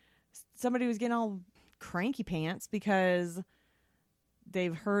 somebody was getting all cranky pants because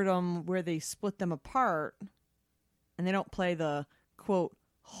they've heard them where they split them apart and they don't play the, quote,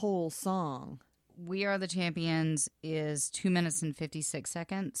 whole song. We Are the Champions is 2 minutes and 56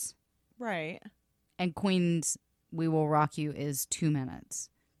 seconds. Right. And Queen's We Will Rock You is 2 minutes.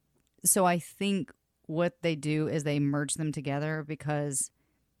 So I think what they do is they merge them together because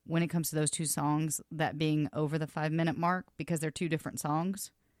when it comes to those two songs, that being over the 5 minute mark, because they're two different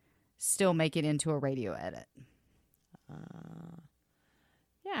songs, still make it into a radio edit.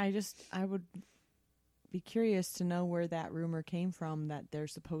 Yeah, I would be curious to know where that rumor came from that they're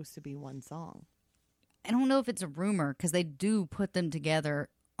supposed to be one song. I don't know if it's a rumor because they do put them together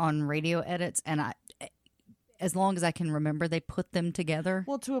on radio edits, and as long as I can remember, they put them together.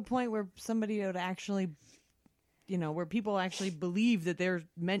 Well, to a point where somebody would actually, where people actually believe that they're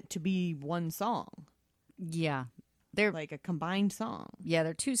meant to be one song, Yeah, they're like a combined song.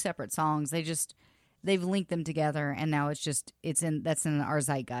 they're two separate songs. They've linked them together, and now that's in our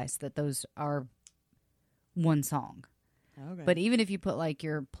zeitgeist that those are one song. Okay. But even if you put like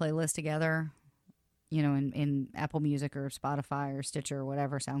your playlist together, in Apple Music or Spotify or Stitcher or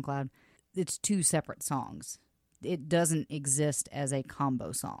whatever, SoundCloud, it's two separate songs. It doesn't exist as a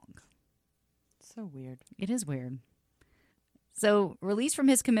combo song. So weird. It is weird. So, released from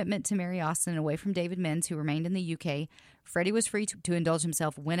his commitment to Mary Austin and away from David Menz, who remained in the UK, Freddie was free to indulge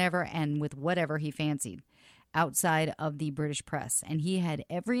himself whenever and with whatever he fancied outside of the British press. And he had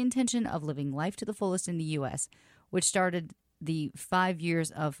every intention of living life to the fullest in the U.S., which started the 5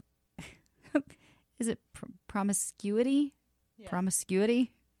 years of, is it promiscuity? Yeah.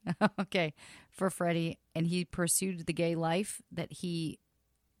 Promiscuity? Okay, for Freddie. And he pursued the gay life that he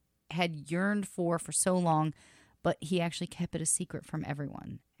had yearned for so long, but he actually kept it a secret from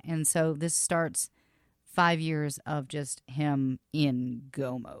everyone. And so this starts 5 years of just him in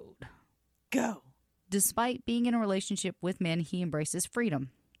go mode. Go. Despite being in a relationship with men, he embraces freedom.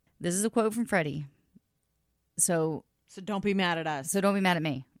 This is a quote from Freddie. So don't be mad at us. So don't be mad at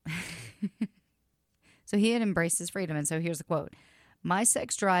me. So he had embraced his freedom. And so here's the quote. My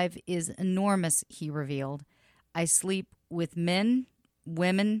sex drive is enormous, he revealed. I sleep with men,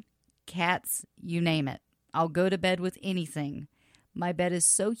 women, cats, you name it. I'll go to bed with anything. My bed is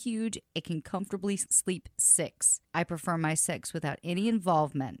so huge, it can comfortably sleep 6. I prefer my sex without any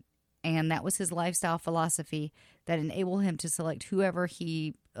involvement. And that was his lifestyle philosophy that enabled him to select whoever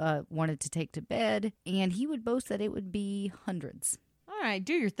he wanted to take to bed. And he would boast that it would be hundreds. All right,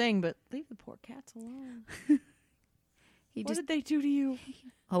 do your thing, but leave the poor cats alone. What did they do to you?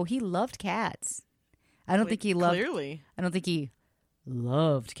 Oh, he loved cats. I don't think he loved. Clearly. I don't think he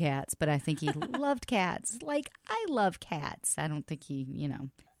loved cats, but I think he loved cats. Like, I love cats. I don't think he,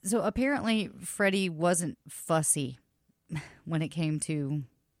 So apparently, Freddie wasn't fussy when it came to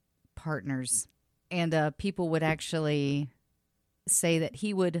partners. And people would actually say that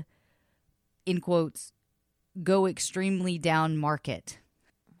he would, in quotes, go extremely down market.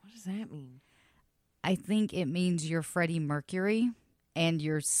 What does that mean? I think it means you're Freddie Mercury and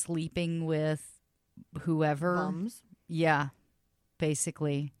you're sleeping with whoever. Bums. Yeah,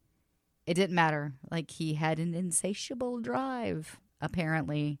 basically. It didn't matter. Like, he had an insatiable drive,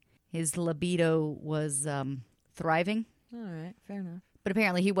 apparently. His libido was thriving. All right, fair enough. But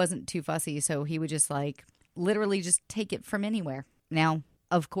apparently he wasn't too fussy, so he would just, literally just take it from anywhere. Now,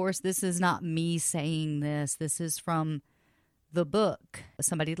 of course, this is not me saying this. This is from the book,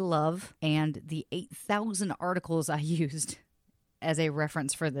 Somebody to Love, and the 8,000 articles I used as a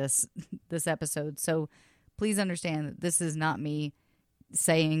reference for this episode. So please understand that this is not me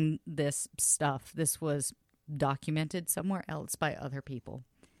saying this stuff. This was documented somewhere else by other people.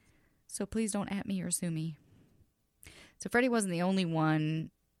 So please don't at me or sue me. So Freddie wasn't the only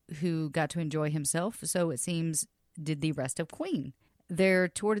one who got to enjoy himself, so it seems did the rest of Queen. Their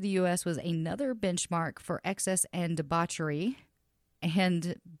tour to the U.S. was another benchmark for excess and debauchery.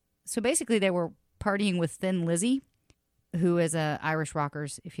 And so basically they were partying with Thin Lizzy, who is a Irish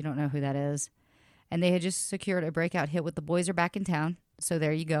Rockers, if you don't know who that is. And they had just secured a breakout hit with The Boys Are Back in Town. So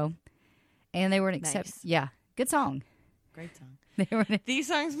there you go. And they were an Nice. Yeah, good song. Great song. These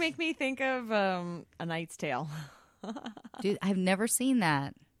songs make me think of A Knight's Tale. Dude, I've never seen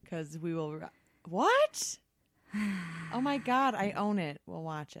that. Because we will... What? Oh my God, I own it. We'll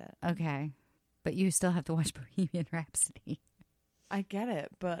watch it. Okay. But you still have to watch Bohemian Rhapsody. I get it,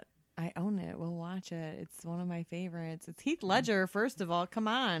 but I own it. We'll watch it. It's one of my favorites. It's Heath Ledger, first of all. Come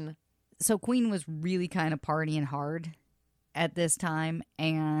on. So Queen was really kind of partying hard at this time,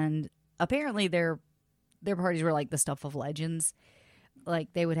 and apparently their parties were like the stuff of legends.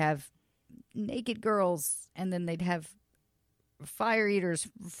 Like they would have naked girls, and then they'd have fire eaters,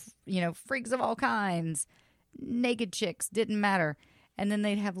 freaks of all kinds, naked chicks, didn't matter. And then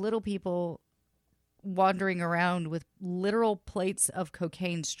they'd have little people wandering around with literal plates of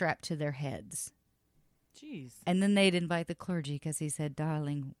cocaine strapped to their heads. Jeez. And then they'd invite the clergy because he said,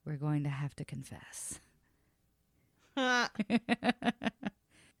 "Darling, we're going to have to confess."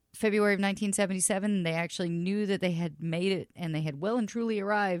 February of 1977, they actually knew that they had made it and they had well and truly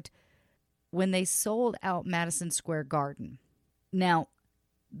arrived when they sold out Madison Square Garden. Now,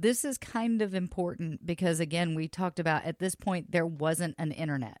 this is kind of important because, again, we talked about at this point there wasn't an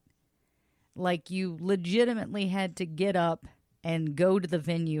internet. Like, you legitimately had to get up and go to the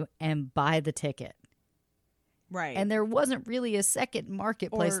venue and buy the ticket. Right. And there wasn't really a second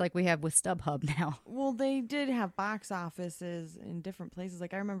marketplace like we have with StubHub now. Well, they did have box offices in different places.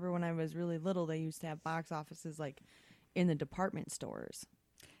 Like, I remember when I was really little, they used to have box offices, like, in the department stores.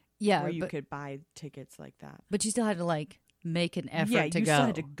 Yeah. Where you could buy tickets like that. But you still had to, like, make an effort to go. Yeah, you still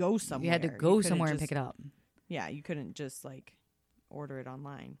had to go somewhere. You had to go somewhere and pick it up. Yeah, you couldn't just, like, order it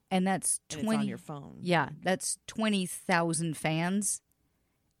online. And that's 20... it's on your phone. Yeah, that's 20,000 fans.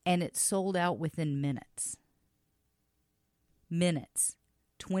 And it sold out within minutes.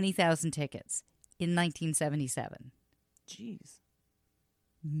 20,000 tickets in 1977. Jeez.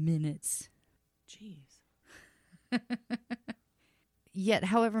 Minutes. Jeez. Yet,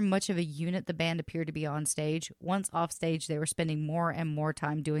 however much of a unit the band appeared to be on stage, once off stage, they were spending more and more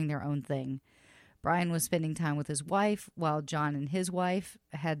time doing their own thing. Brian was spending time with his wife, while John and his wife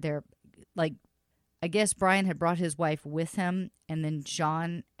had their, I guess Brian had brought his wife with him, and then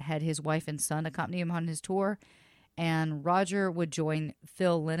John had his wife and son accompany him on his tour. And Roger would join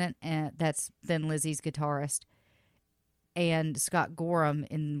Phil Lynott, and that's Thin Lizzy's guitarist, and Scott Gorham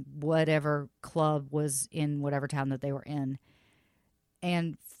in whatever club was in whatever town that they were in.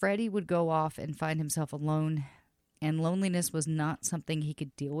 And Freddie would go off and find himself alone, and loneliness was not something he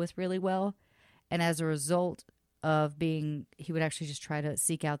could deal with really well. And as a result of he would actually just try to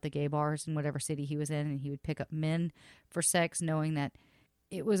seek out the gay bars in whatever city he was in, and he would pick up men for sex, knowing that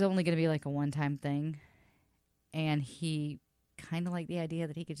it was only going to be like a one-time thing. And he kind of liked the idea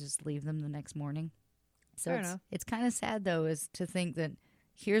that he could just leave them the next morning. So it's kind of sad, though, is to think that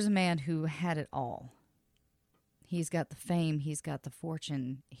here's a man who had it all. He's got the fame. He's got the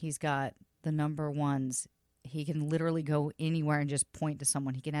fortune. He's got the number ones. He can literally go anywhere and just point to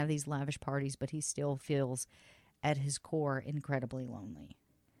someone. He can have these lavish parties, but he still feels at his core incredibly lonely.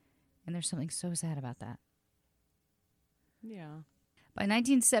 And there's something so sad about that. Yeah. By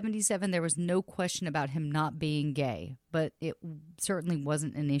 1977, there was no question about him not being gay, but it certainly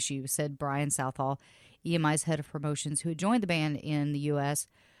wasn't an issue, said Brian Southall, EMI's head of promotions, who had joined the band in the U.S.,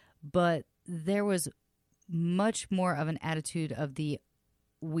 but there was much more of an attitude of the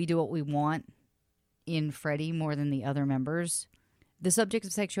we do what we want in Freddie more than the other members. The subject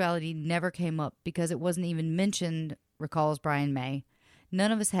of sexuality never came up because it wasn't even mentioned, recalls Brian May.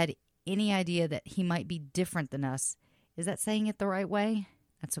 None of us had any idea that he might be different than us. Is that saying it the right way?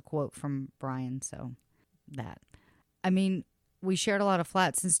 That's a quote from Brian, so that. I mean, we shared a lot of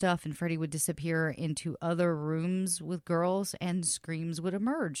flats and stuff, and Freddie would disappear into other rooms with girls, and screams would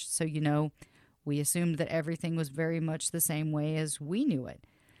emerge. So, we assumed that everything was very much the same way as we knew it.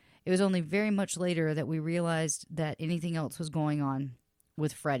 It was only very much later that we realized that anything else was going on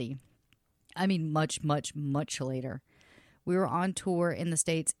with Freddie. I mean, much, much, much later. We were on tour in the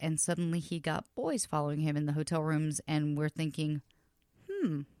States, and suddenly he got boys following him in the hotel rooms, and we're thinking,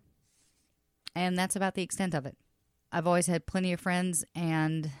 And that's about the extent of it. I've always had plenty of friends,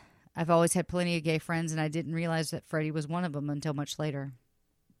 and I've always had plenty of gay friends, and I didn't realize that Freddie was one of them until much later.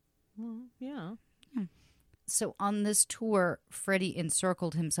 Well, yeah. So on this tour, Freddie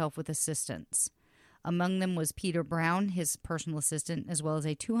encircled himself with assistants. Among them was Peter Brown, his personal assistant, as well as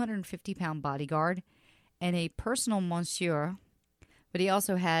a 250-pound bodyguard, and a personal monsieur, but he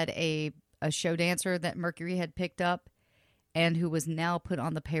also had a show dancer that Mercury had picked up and who was now put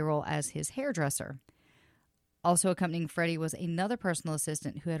on the payroll as his hairdresser. Also accompanying Freddie was another personal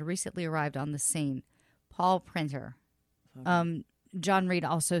assistant who had recently arrived on the scene, Paul Printer. John Reed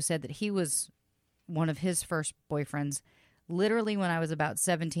also said that he was one of his first boyfriends, literally when I was about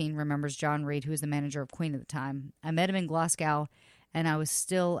 17, remembers John Reid, who was the manager of Queen at the time. I met him in Glasgow, and I was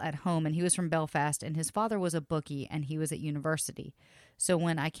still at home, and he was from Belfast, and his father was a bookie, and he was at university. So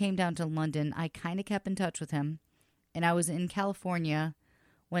when I came down to London, I kind of kept in touch with him, and I was in California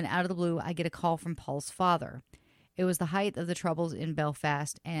when out of the blue, I get a call from Paul's father. It was the height of the troubles in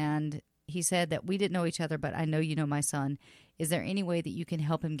Belfast, and he said that we didn't know each other, but I know you know my son. Is there any way that you can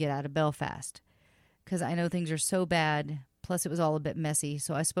help him get out of Belfast? Because I know things are so bad, plus it was all a bit messy.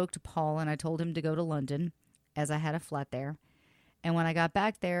 So I spoke to Paul, and I told him to go to London, as I had a flat there. And when I got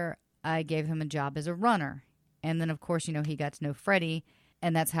back there, I gave him a job as a runner. And then, of course, he got to know Freddie,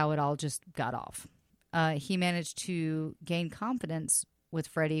 and that's how it all just got off. He managed to gain confidence with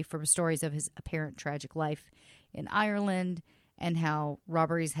Freddie from stories of his apparent tragic life in Ireland and how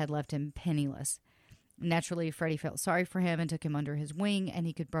robberies had left him penniless. Naturally, Freddie felt sorry for him and took him under his wing, and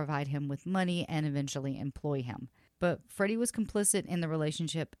he could provide him with money and eventually employ him. But Freddie was complicit in the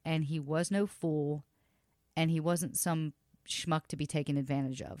relationship, and he was no fool, and he wasn't some schmuck to be taken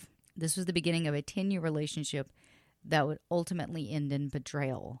advantage of. This was the beginning of a 10-year relationship that would ultimately end in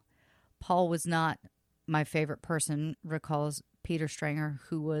betrayal. Paul was not my favorite person, recalls Peter Stranger,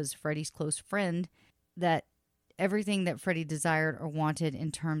 who was Freddie's close friend, that everything that Freddie desired or wanted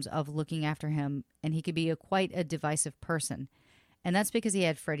in terms of looking after him, and he could be quite a divisive person. And that's because he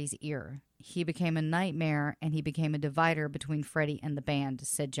had Freddie's ear. He became a nightmare, and he became a divider between Freddie and the band,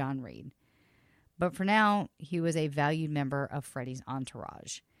 said John Reid. But for now, he was a valued member of Freddie's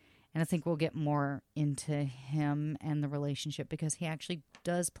entourage. And I think we'll get more into him and the relationship because he actually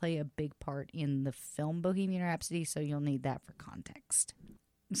does play a big part in the film Bohemian Rhapsody, so you'll need that for context.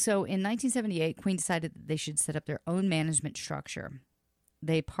 So in 1978, Queen decided that they should set up their own management structure.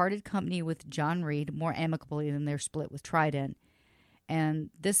 They parted company with John Reid more amicably than their split with Trident. And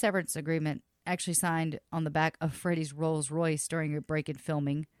this severance agreement actually signed on the back of Freddie's Rolls Royce during a break in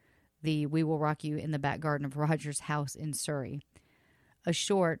filming the We Will Rock You in the Back Garden of Roger's house in Surrey. A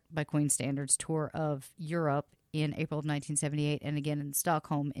short, by Queen standards, tour of Europe in April of 1978 and again in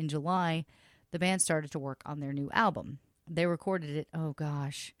Stockholm in July, the band started to work on their new album. They recorded it,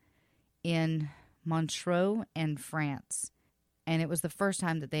 in Montreux and France. And it was the first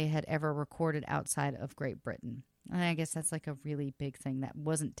time that they had ever recorded outside of Great Britain. And I guess that's like a really big thing that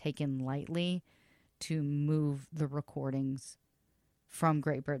wasn't taken lightly to move the recordings from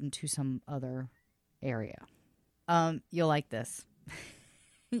Great Britain to some other area. You'll like this.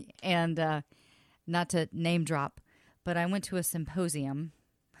 And not to name drop, but I went to a symposium.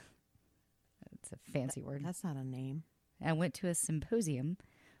 It's a fancy word. That's not a name. I went to a symposium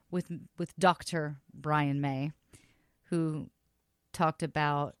with Dr. Brian May, who talked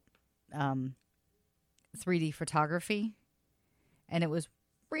about 3D photography, and it was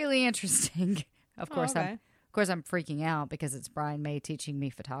really interesting. Of course, I'm freaking out because it's Brian May teaching me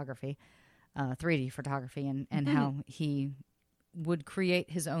photography, 3D photography, and how he would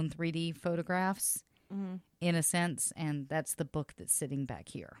create his own 3D photographs in a sense, and that's the book that's sitting back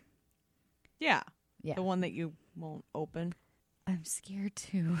here. Yeah. Yeah. The one that you won't open. I'm scared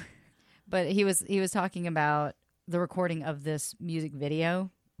too. But he was talking about the recording of this music video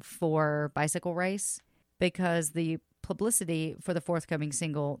for Bicycle Race because the publicity for the forthcoming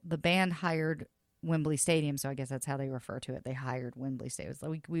single, the band hired Wembley Stadium, so I guess that's how they refer to it. They hired Wembley Stadium.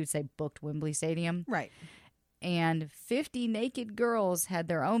 We would say booked Wembley Stadium. Right. And 50 naked girls had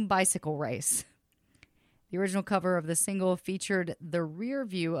their own bicycle race. The original cover of the single featured the rear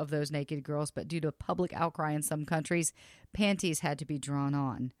view of those naked girls, but due to public outcry in some countries, panties had to be drawn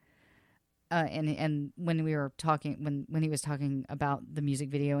on. And when we were talking, when he was talking about the music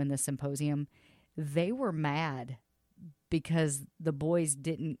video in the symposium, they were mad because the boys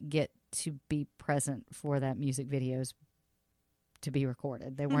didn't get to be present for that music videos to be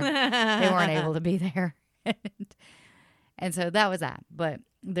recorded. They weren't able to be there. And so that was that. But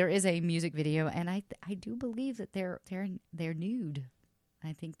there is a music video, and I do believe that they're nude.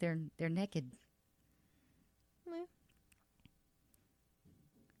 I think they're naked.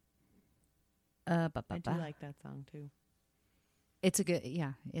 I do like that song too. It's a good,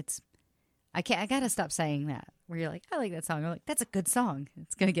 I gotta stop saying that. Where you're like, I like that song. I'm like, that's a good song.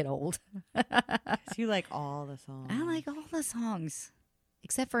 It's gonna get old. So you like all the songs. I like all the songs,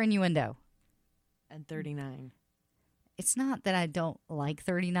 except for Innuendo. And 39. It's not that I don't like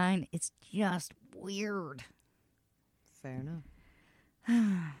 39. It's just weird. Fair enough.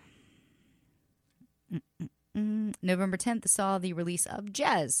 November 10th saw the release of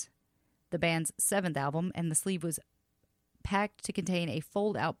Jazz, the band's 7th album, and the sleeve was packed to contain a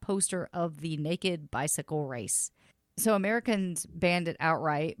fold-out poster of the naked bicycle race. So Americans banned it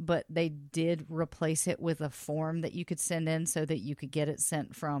outright, but they did replace it with a form that you could send in so that you could get it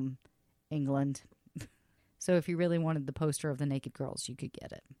sent from England. So if you really wanted the poster of the naked girls, you could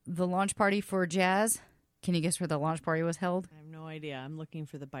get it. The launch party for Jazz. Can you guess where the launch party was held? I have no idea. I'm looking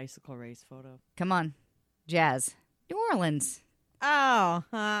for the bicycle race photo. Come on. Jazz. New Orleans. Oh,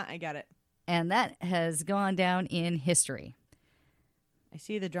 I got it. And that has gone down in history. I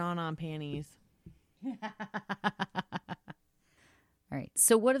see the drawn-on panties. All right.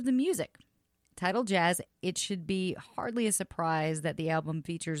 So what of the music? Titled Jazz, it should be hardly a surprise that the album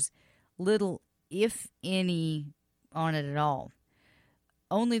features little, if any, on it at all.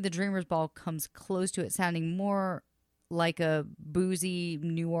 Only the Dreamer's Ball comes close to it, sounding more like a boozy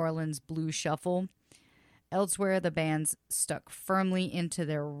New Orleans blues shuffle. Elsewhere, the band's stuck firmly into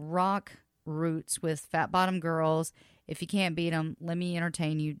their rock roots with Fat Bottom Girls, If You Can't Beat 'Em, Let Me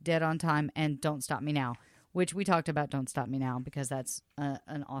Entertain You, Dead on Time, and Don't Stop Me Now, which we talked about Don't Stop Me Now because that's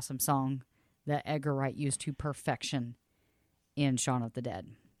an awesome song that Edgar Wright used to perfection in Shaun of the Dead.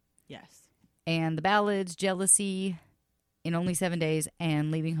 Yes. And the ballads, Jealousy, In Only 7 Days, and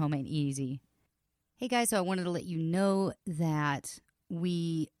Leaving Home Ain't Easy. Hey guys, so I wanted to let you know that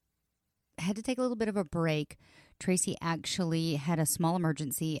we had to take a little bit of a break. Tracy actually had a small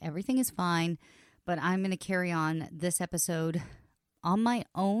emergency. Everything is fine, but I'm going to carry on this episode on my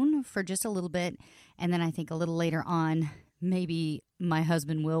own for just a little bit, and then I think a little later on, maybe my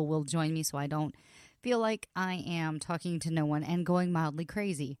husband will join me so I don't feel like I am talking to no one and going mildly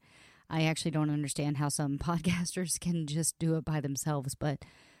crazy. I actually don't understand how some podcasters can just do it by themselves, but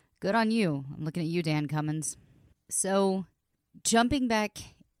good on you. I'm looking at you, Dan Cummins. So, jumping back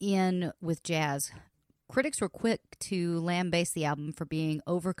in with Jazz, critics were quick to lambaste the album for being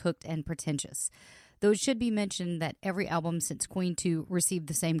overcooked and pretentious. Though it should be mentioned that every album since Queen 2 received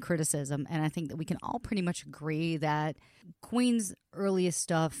the same criticism, and I think that we can all pretty much agree that Queen's earliest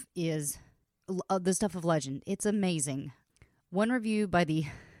stuff is the stuff of legend. It's amazing. One review by the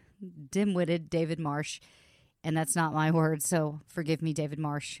dim-witted David Marsh, and that's not my word, so forgive me, David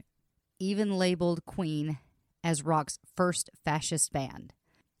Marsh, even labeled Queen as rock's first fascist band.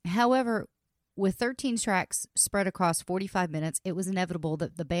 However, with 13 tracks spread across 45 minutes, it was inevitable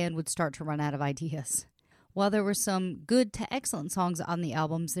that the band would start to run out of ideas. While there were some good to excellent songs on the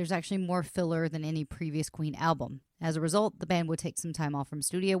albums, there's actually more filler than any previous Queen album. As a result, the band would take some time off from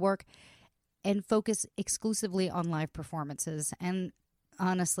studio work and focus exclusively on live performances. And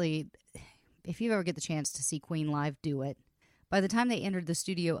honestly, if you ever get the chance to see Queen live, do it. By the time they entered the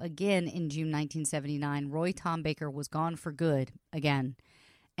studio again in June 1979, Roy Tom Baker was gone for good again,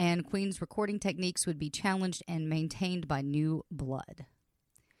 and Queen's recording techniques would be challenged and maintained by new blood.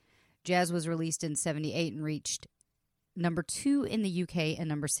 Jazz was released in 1978 and reached number 2 in the UK and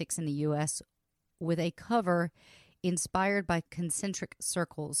number 6 in the US, with a cover inspired by concentric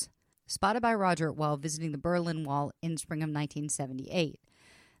circles, spotted by Roger while visiting the Berlin Wall in spring of 1978.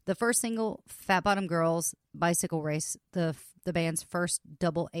 The first single, Fat Bottom Girls, Bicycle Race, the band's first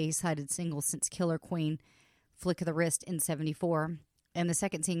double A-sided single since Killer Queen, Flick of the Wrist in 1974, and the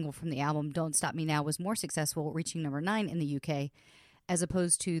second single from the album, Don't Stop Me Now, was more successful, reaching number 9 in the UK, as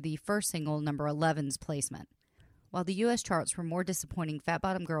opposed to the first single, number 11's placement. While the US charts were more disappointing, Fat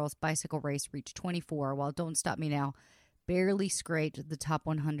Bottom Girls' Bicycle Race reached 24, while Don't Stop Me Now barely scraped the top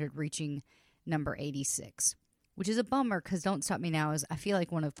 100, reaching number 86. Which is a bummer because Don't Stop Me Now is, I feel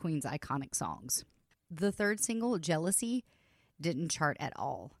like, one of Queen's iconic songs. The third single, Jealousy, didn't chart at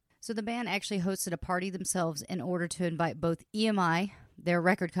all. So the band actually hosted a party themselves in order to invite both EMI, their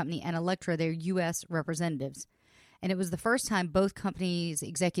record company, and Elektra, their U.S. representatives. And it was the first time both companies'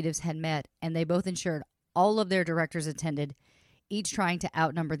 executives had met, and they both ensured all of their directors attended, each trying to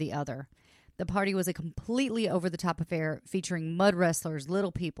outnumber the other. The party was a completely over-the-top affair featuring mud wrestlers,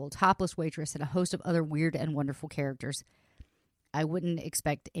 little people, topless waitress, and a host of other weird and wonderful characters. I wouldn't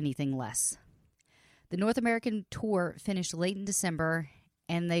expect anything less. The North American tour finished late in December,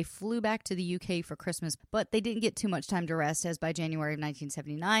 and they flew back to the UK for Christmas, but they didn't get too much time to rest, as by January of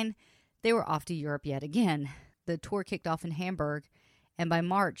 1979, they were off to Europe yet again. The tour kicked off in Hamburg, and by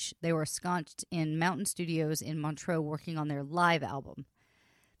March, they were ensconced in Mountain Studios in Montreux working on their live album.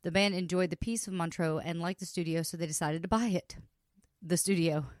 The band enjoyed the peace of Montreux and liked the studio, so they decided to buy it. The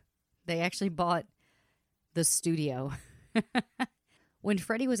studio. They actually bought the studio. When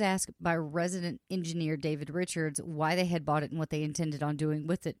Freddie was asked by resident engineer David Richards why they had bought it and what they intended on doing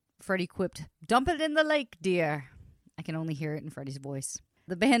with it, Freddie quipped, "Dump it in the lake, dear." I can only hear it in Freddie's voice.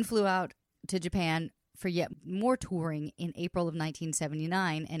 The band flew out to Japan for yet more touring in April of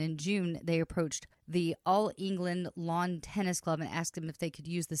 1979, and in June they approached the All England Lawn Tennis Club and asked them if they could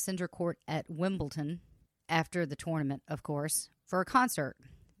use the center court at Wimbledon after the tournament, of course, for a concert.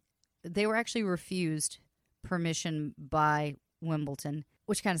 They were actually refused permission by Wimbledon,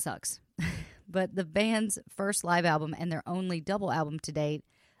 which kind of sucks. But the band's first live album and their only double album to date,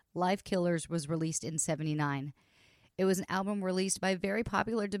 Life Killers, was released in 1979. It was an album released by very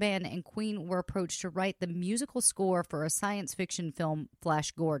popular demand, and Queen were approached to write the musical score for a science fiction film,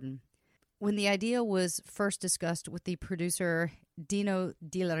 Flash Gordon. When the idea was first discussed with the producer Dino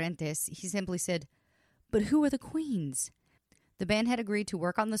De Laurentiis, he simply said, "But who are the Queens?" The band had agreed to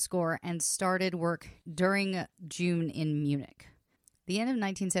work on the score and started work during June in Munich. The end of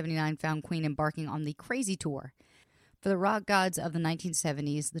 1979 found Queen embarking on the Crazy Tour. For the rock gods of the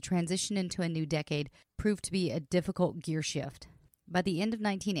 1970s, the transition into a new decade proved to be a difficult gear shift. By the end of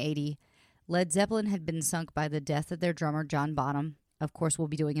 1980, Led Zeppelin had been sunk by the death of their drummer John Bonham. Of course, we'll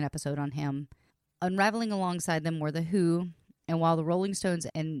be doing an episode on him. Unraveling alongside them were The Who, and while the Rolling Stones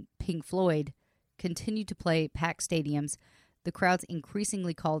and Pink Floyd continued to play packed stadiums, the crowds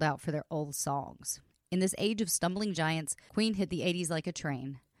increasingly called out for their old songs. In this age of stumbling giants, Queen hit the 80s like a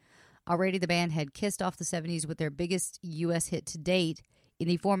train. Already the band had kissed off the 70s with their biggest U.S. hit to date in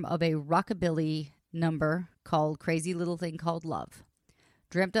the form of a rockabilly number called Crazy Little Thing Called Love.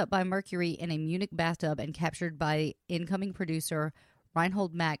 Dreamt up by Mercury in a Munich bathtub and captured by incoming producer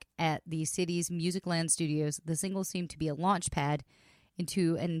Reinhold Mack at the city's Musicland studios, the single seemed to be a launch pad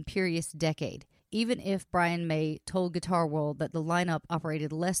into an imperious decade, even if Brian May told Guitar World that the lineup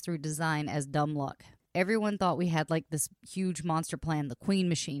operated less through design as dumb luck. Everyone thought we had like this huge monster plan, the Queen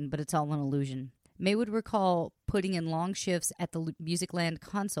machine, but it's all an illusion. May would recall putting in long shifts at the Musicland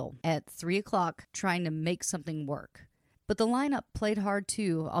console at 3 o'clock trying to make something work. But the lineup played hard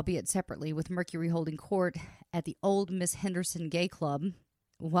too, albeit separately, with Mercury holding court at the old Miss Henderson Gay Club,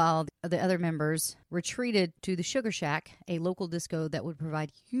 while the other members retreated to the Sugar Shack, a local disco that would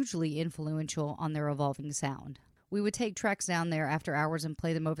provide hugely influential on their evolving sound. We would take tracks down there after hours and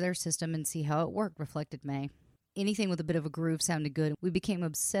play them over their system and see how it worked, reflected May. Anything with a bit of a groove sounded good. We became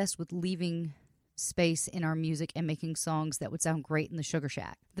obsessed with leaving space in our music and making songs that would sound great in the Sugar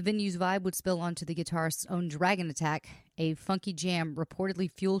Shack. The venue's vibe would spill onto the guitarist's own Dragon Attack, a funky jam reportedly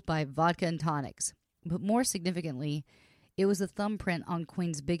fueled by vodka and tonics. But more significantly, it was the thumbprint on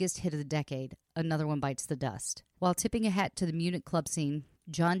Queen's biggest hit of the decade, Another One Bites the Dust. While tipping a hat to the Munich club scene,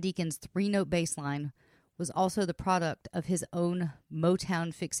 John Deacon's three-note bass line was also the product of his own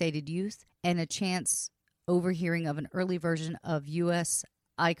Motown-fixated youth and a chance overhearing of an early version of U.S.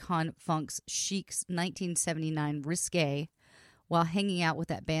 icon Funk's Chic's 1979 Risque while hanging out with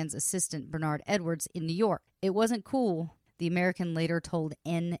that band's assistant Bernard Edwards in New York. It wasn't cool, the American later told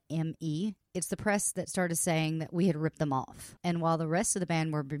NME. It's the press that started saying that we had ripped them off. And while the rest of the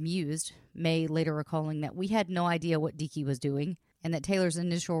band were bemused, May later recalling that we had no idea what Deaky was doing, and that Taylor's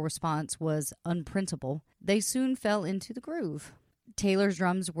initial response was unprintable, they soon fell into the groove. Taylor's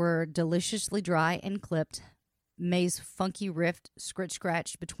drums were deliciously dry and clipped, May's funky riff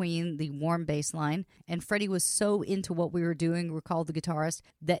scratched between the warm bass line, and Freddie was so into what we were doing, recalled the guitarist,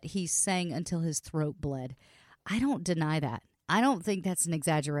 that he sang until his throat bled. I don't deny that. I don't think that's an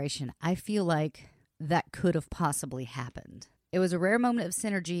exaggeration. I feel like that could have possibly happened. It was a rare moment of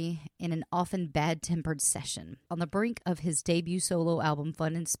synergy in an often bad-tempered session. On the brink of his debut solo album,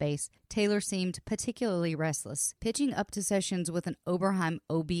 Fun in Space, Taylor seemed particularly restless, pitching up to sessions with an Oberheim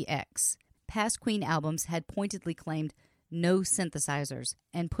OBX. Past Queen albums had pointedly claimed no synthesizers,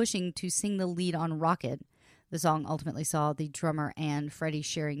 and pushing to sing the lead on Rocket. The song ultimately saw the drummer and Freddie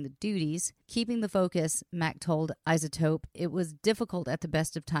sharing the duties. Keeping the focus, Mac told Isotope, it was difficult at the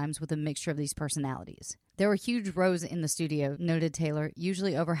best of times with a mixture of these personalities. There were huge rows in the studio, noted Taylor,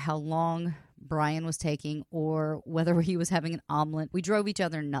 usually over how long Brian was taking or whether he was having an omelet. We drove each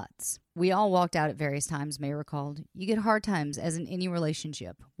other nuts. We all walked out at various times, May recalled. You get hard times, as in any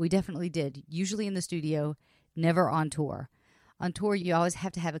relationship. We definitely did, usually in the studio, never on tour. On tour, you always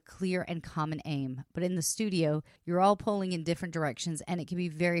have to have a clear and common aim. But in the studio, you're all pulling in different directions, and it can be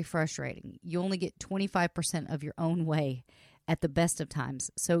very frustrating. You only get 25% of your own way at the best of times.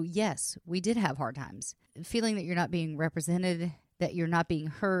 So yes, we did have hard times. Feeling that you're not being represented, that you're not being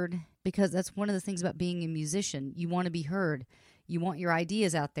heard, because that's one of the things about being a musician. You want to be heard. You want your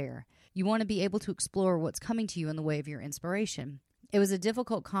ideas out there. You want to be able to explore what's coming to you in the way of your inspiration. It was a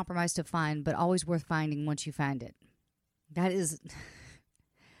difficult compromise to find, but always worth finding once you find it. That is,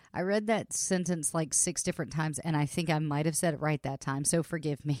 I read that sentence like 6 different times, and I think I might have said it right that time, so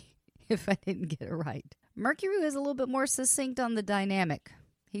forgive me if I didn't get it right. Mercury was a little bit more succinct on the dynamic.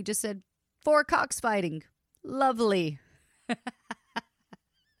 He just said, 4 cocks fighting. Lovely.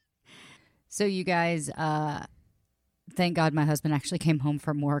 So you guys, thank God my husband actually came home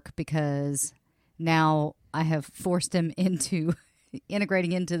from work, because Now I have forced him into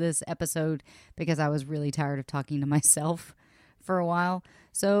integrating into this episode because I was really tired of talking to myself for a while.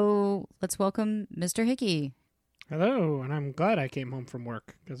 So let's welcome Mr. Hickey. Hello, and I'm glad I came home from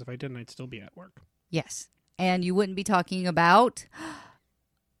work, because if I didn't, I'd still be at work. Yes. And you wouldn't be talking about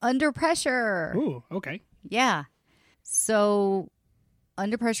Under Pressure. Ooh, okay. Yeah. So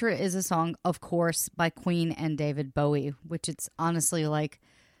Under Pressure is a song, of course, by Queen and David Bowie, which it's honestly like,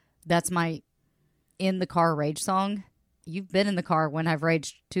 that's my in the car rage song. You've been in the car when I've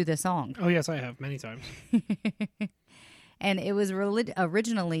raged to this song. Oh, yes, I have, many times. And it was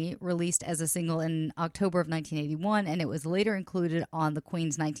originally released as a single in October of 1981, and it was later included on the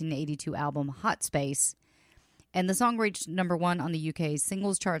Queen's 1982 album Hot Space. And the song reached number 1 on the UK's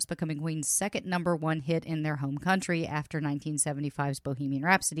singles charts, becoming Queen's second number 1 hit in their home country after 1975's Bohemian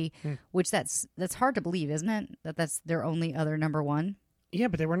Rhapsody, which that's hard to believe, isn't it? That's their only other number 1. Yeah,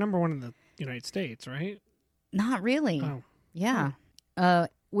 but they were number 1 in the United States, right? Not really. Oh. Yeah.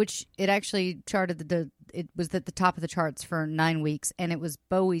 Which it actually charted it was at the top of the charts for 9 weeks, and it was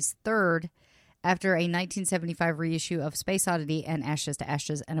Bowie's third after a 1975 reissue of Space Oddity and Ashes to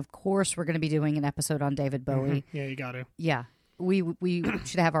Ashes. And of course, we're going to be doing an episode on David Bowie. Mm-hmm. Yeah, you got to. Yeah. We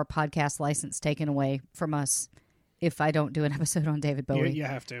should have our podcast license taken away from us if I don't do an episode on David Bowie. Yeah, you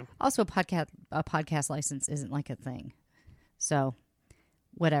have to. Also, a podcast license isn't like a thing. So,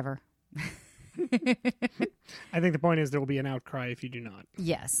 whatever. I think the point is there will be an outcry if you do not.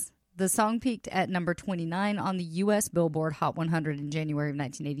 Yes. The song peaked at number 29 on the U.S. Billboard Hot 100 in January of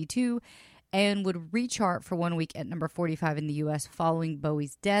 1982 and would rechart for 1 week at number 45 in the U.S. following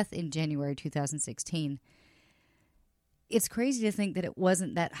Bowie's death in January 2016. It's crazy to think that it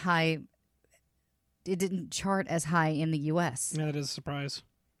wasn't that high. It didn't chart as high in the U.S. Yeah, that is a surprise.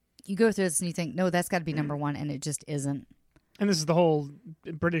 You go through this and you think, no, that's got to be number 1, and it just isn't. And this is the whole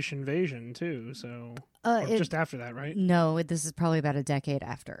British invasion, too, so... just after that, right? No, this is probably about a decade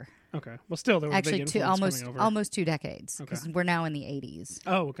after. Okay. Well, still, there was actually a big influence coming over. almost 2 decades, Okay. because we're now in the 80s.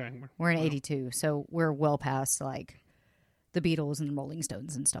 Oh, okay. We're in 82, so we're well past, like, the Beatles and the Rolling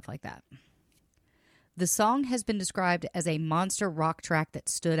Stones and stuff like that. The song has been described as a monster rock track that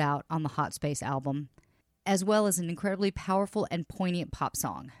stood out on the Hot Space album, as well as an incredibly powerful and poignant pop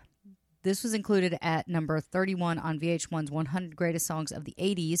song. This was included at number 31 on VH1's 100 Greatest Songs of the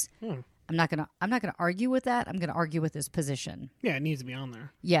 80s. I'm not gonna argue with that. I'm gonna argue with his position. Yeah, it needs to be on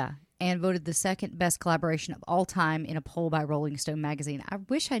there. Yeah, and voted the second best collaboration of all time in a poll by Rolling Stone magazine. I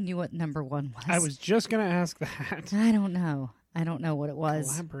wish I knew what number 1 was. I was just gonna ask that. I don't know. I don't know what it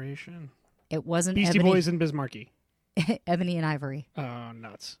was. Collaboration. It wasn't Beastie Ebony, Boys and Bismarcky. Ebony and Ivory. Oh,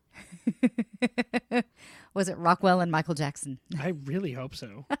 nuts. Was it Rockwell and Michael Jackson? I really hope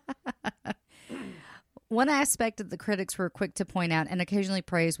so. One aspect that the critics were quick to point out and occasionally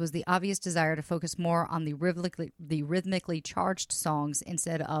praise was the obvious desire to focus more on the rhythmically charged songs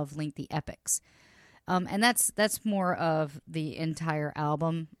instead of lengthy epics. And that's more of the entire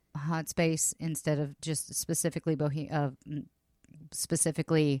album, Hot Space, instead of just specifically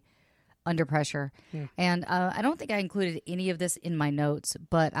Under Pressure. Yeah. And I don't think I included any of this in my notes,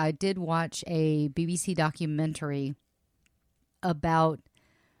 but I did watch a BBC documentary about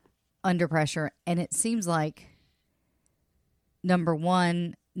Under Pressure, and it seems like, number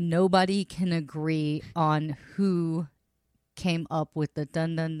 1, nobody can agree on who came up with the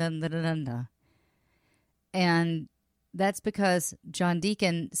dun dun dun dun dun dun dun. And that's because John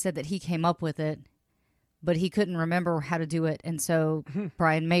Deacon said that he came up with it, but he couldn't remember how to do it, and so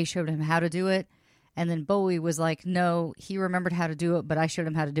Brian May showed him how to do it, and then Bowie was like, no, he remembered how to do it, but I showed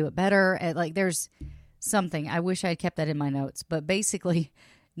him how to do it better. And, like, there's something. I wish I had kept that in my notes, but basically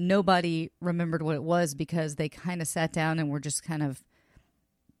nobody remembered what it was because they kind of sat down and were just kind of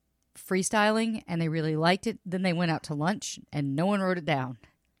freestyling, and they really liked it. Then they went out to lunch, and no one wrote it down.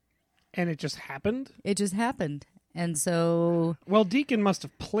 And it just happened? It just happened. And so... Well, Deacon must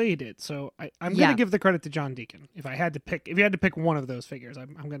have played it, so I'm going to give the credit to John Deacon. If you had to pick one of those figures,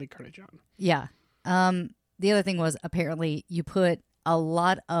 I'm going to credit John. Yeah. The other thing was, apparently, you put a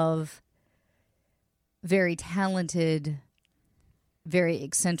lot of very talented, very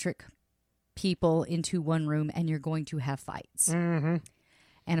eccentric people into one room, and you're going to have fights. Mm-hmm.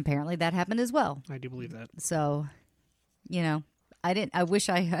 And apparently that happened as well. I do believe that. So, I wish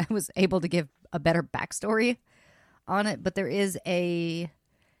I was able to give a better backstory on it, but there is a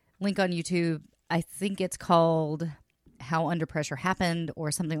link on YouTube. I think it's called How Under Pressure Happened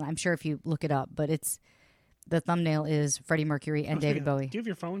or something. I'm sure if you look it up, but the thumbnail is Freddie Mercury and David Bowie. Do you have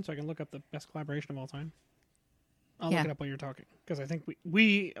your phone so I can look up the best collaboration of all time? I'll look it up while you're talking, because I think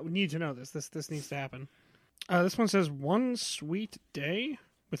we need to know this. This needs to happen. This one says, One Sweet Day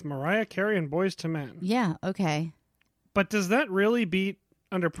with Mariah Carey and Boyz II Men. Yeah, okay. But does that really beat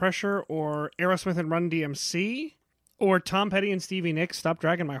Under Pressure or Aerosmith and Run DMC? Or Tom Petty and Stevie Nicks, Stop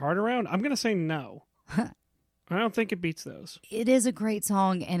Dragging My Heart Around? I'm going to say no. I don't think it beats those. It is a great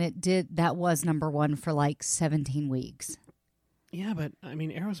song, and that was number one for like 17 weeks. Yeah, but I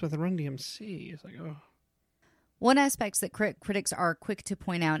mean, Aerosmith and Run DMC is like, oh. One aspect that critics are quick to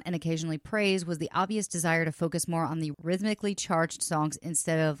point out and occasionally praise was the obvious desire to focus more on the rhythmically charged songs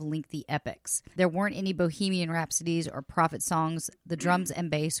instead of lengthy epics. There weren't any Bohemian Rhapsodies or Prophet songs. The drums and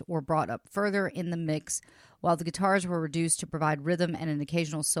bass were brought up further in the mix, while the guitars were reduced to provide rhythm and an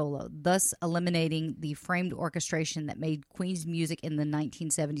occasional solo, thus eliminating the framed orchestration that made Queen's music in the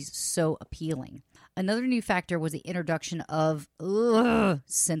 1970s so appealing. Another new factor was the introduction of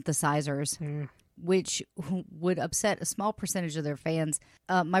synthesizers, which would upset a small percentage of their fans.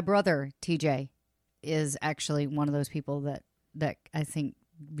 My brother, TJ, is actually one of those people that I think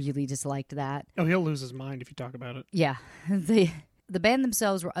really disliked that. Oh, he'll lose his mind if you talk about it. Yeah. The band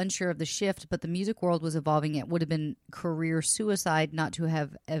themselves were unsure of the shift, but the music world was evolving. It would have been career suicide not to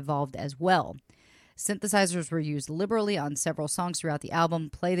have evolved as well. Synthesizers were used liberally on several songs throughout the album.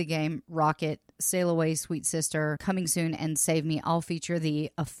 Play the Game, Rocket, Sail Away, Sweet Sister, Coming Soon, and Save Me all feature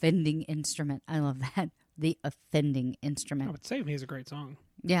the offending instrument. I love that. The offending instrument. Oh, but Save Me is a great song.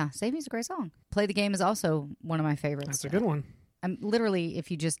 Yeah, Save Me is a great song. Play the Game is also one of my favorites. That's a good one. I'm literally,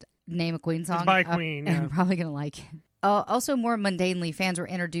 if you just name a Queen song, it's by Queen. I'm probably going to like it. Also, more mundanely, fans were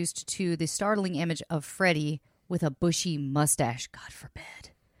introduced to the startling image of Freddie with a bushy mustache, God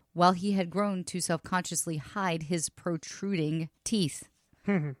forbid, while he had grown to self-consciously hide his protruding teeth.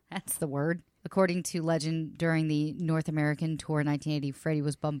 That's the word. According to legend, during the North American tour in 1980, Freddie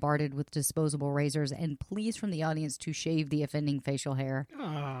was bombarded with disposable razors and pleas from the audience to shave the offending facial hair.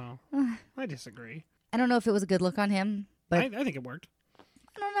 Oh, I disagree. I don't know if it was a good look on him, but I think it worked.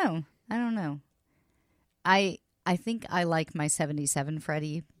 I don't know. I think I like my 77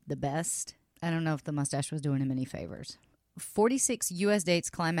 Freddie the best. I don't know if the mustache was doing him any favors. 46 U.S.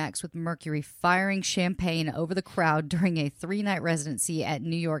 dates climaxed with Mercury firing champagne over the crowd during a 3-night residency at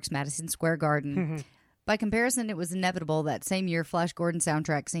New York's Madison Square Garden. By comparison, it was inevitable that same year Flash Gordon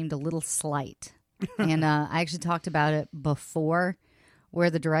soundtrack seemed a little slight. And I actually talked about it before, where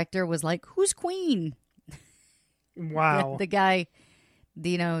the director was like, "Who's Queen?" Wow. The guy,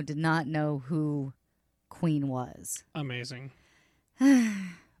 did not know who Queen was. Amazing.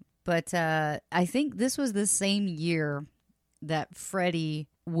 But I think this was the same year that Freddie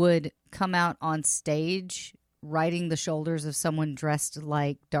would come out on stage riding the shoulders of someone dressed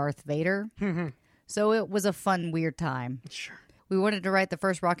like Darth Vader. So it was a fun, weird time. Sure. We wanted to write the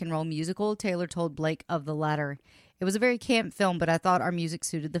first rock and roll musical. Taylor told Blake of the latter. It was a very camp film, but I thought our music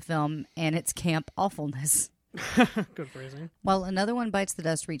suited the film and its camp awfulness. Good phrasing. While Another One Bites the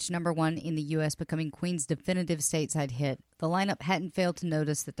Dust reached number one in the U.S., becoming Queen's definitive stateside hit, the lineup hadn't failed to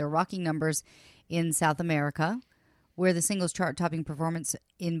notice that their rocking numbers in South America, where the singles chart-topping performance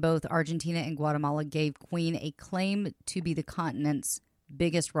in both Argentina and Guatemala gave Queen a claim to be the continent's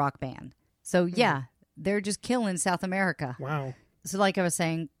biggest rock band. So, yeah, they're just killing South America. Wow. So like I was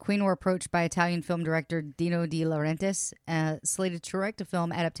saying, Queen were approached by Italian film director Dino De Laurentiis, slated to direct a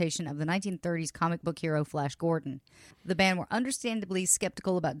film adaptation of the 1930s comic book hero Flash Gordon. The band were understandably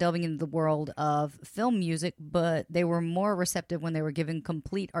skeptical about delving into the world of film music, but they were more receptive when they were given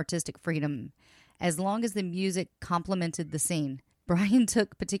complete artistic freedom, as long as the music complemented the scene. Brian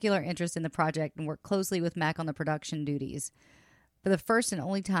took particular interest in the project and worked closely with Mac on the production duties. For the first and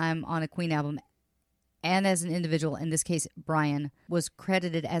only time on a Queen album, and as an individual, in this case, Brian, was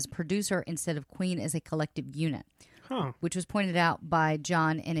credited as producer instead of Queen as a collective unit, which was pointed out by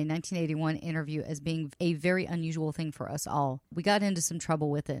John in a 1981 interview as being a very unusual thing for us all. We got into some trouble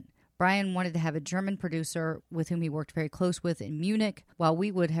with it. Brian wanted to have a German producer with whom he worked very close with in Munich, while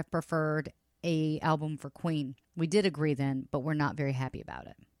we would have preferred a album for Queen. We did agree then, but we're not very happy about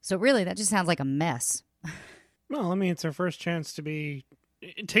it. So really, that just sounds like a mess. Well, I mean, it's their first chance to be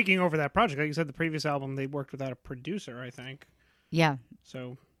taking over that project. Like you said, the previous album, they worked without a producer, I think. Yeah.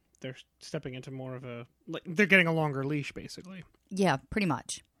 So they're stepping into more of a... they're getting a longer leash, basically. Yeah, pretty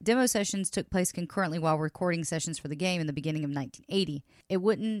much. Demo sessions took place concurrently while recording sessions for the game in the beginning of 1980. It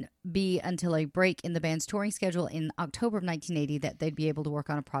wouldn't be until a break in the band's touring schedule in October of 1980 that they'd be able to work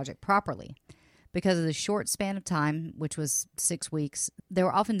on a project properly. Because of the short span of time, which was 6 weeks, they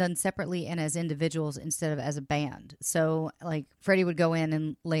were often done separately and as individuals instead of as a band. So, like, Freddie would go in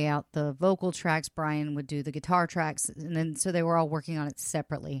and lay out the vocal tracks, Brian would do the guitar tracks, and then so they were all working on it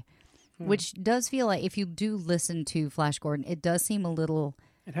separately. Which does feel like, if you do listen to Flash Gordon, it does seem a little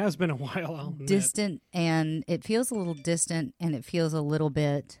It has been a while, I'll admit. Distant, and it feels a little distant, and it feels a little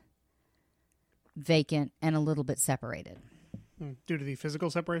bit vacant and a little bit separated. Due to the physical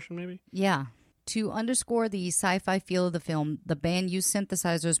separation, maybe? Yeah. To underscore the sci-fi feel of the film, the band used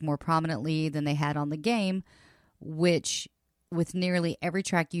synthesizers more prominently than they had on the game, which, with nearly every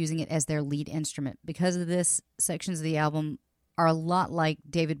track using it as their lead instrument. Because of this, sections of the album are a lot like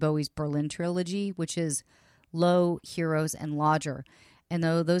David Bowie's Berlin trilogy, which is Low, Heroes, and Lodger. And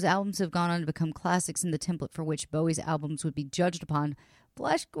though those albums have gone on to become classics in the template for which Bowie's albums would be judged upon,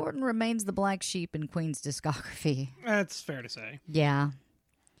 Flash Gordon remains the black sheep in Queen's discography. That's fair to say. Yeah.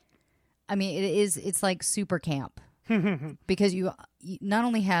 I mean, it's like super camp. Because you not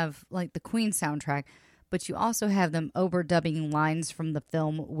only have like the Queen soundtrack, but you also have them overdubbing lines from the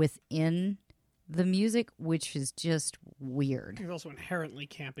film within the music, which is just weird. It's also inherently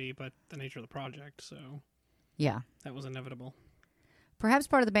campy, but the nature of the project, so yeah. That was inevitable. Perhaps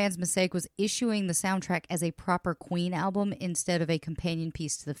part of the band's mistake was issuing the soundtrack as a proper Queen album instead of a companion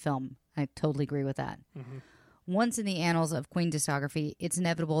piece to the film. I totally agree with that. Mm-hmm. Once in the annals of Queen discography, it's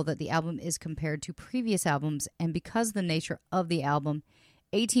inevitable that the album is compared to previous albums, and because of the nature of the album,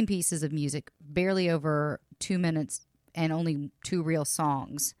 18 pieces of music, barely over 2 minutes, and only 2 real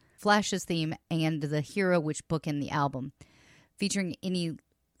songs, Flash's theme, and The Hero, which bookend the album, featuring any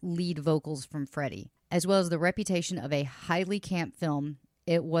lead vocals from Freddie. As well as the reputation of a highly camp film,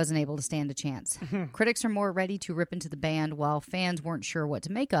 it wasn't able to stand a chance. Critics are more ready to rip into the band, while fans weren't sure what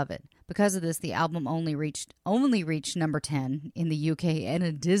to make of it. Because of this, the album only reached number 10 in the UK and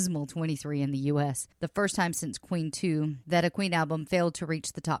a dismal 23 in the US, the first time since Queen 2 that a Queen album failed to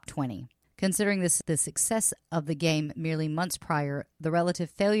reach the top 20. Considering the success of the game merely months prior, the relative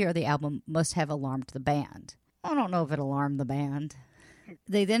failure of the album must have alarmed the band. I don't know if it alarmed the band.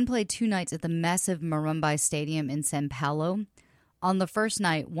 They then played 2 nights at the massive Marumbi Stadium in São Paulo. On the first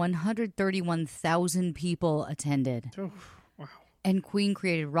night, 131,000 people attended. Oh, wow. And Queen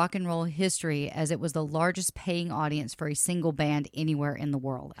created rock and roll history as it was the largest paying audience for a single band anywhere in the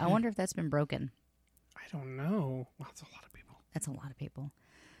world. I wonder if that's been broken. I don't know. Wow, that's a lot of people. That's a lot of people.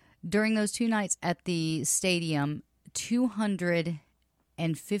 During those 2 nights at the stadium,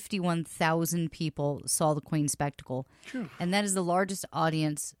 251,000 people saw the Queen spectacle. Phew. And that is the largest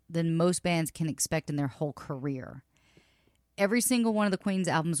audience than most bands can expect in their whole career. Every single one of the Queen's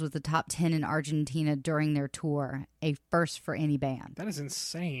albums was the top 10 in Argentina during their tour, a first for any band. That is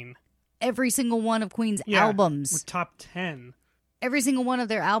insane. Every single one of Queen's albums. With top 10. Every single one of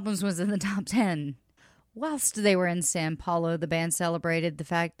their albums was in the top 10. Whilst they were in São Paulo, the band celebrated the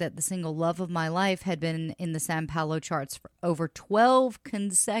fact that the single Love of My Life had been in the São Paulo charts for over 12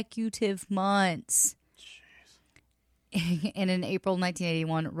 consecutive months. Jeez. And in April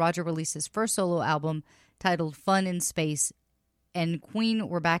 1981, Roger released his first solo album titled Fun in Space, and Queen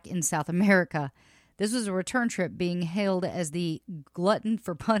were back in South America. This was a return trip being hailed as the Glutton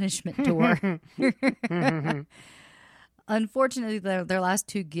for Punishment tour. Unfortunately, their last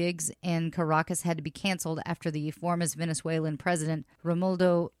 2 gigs in Caracas had to be canceled after the former Venezuelan president,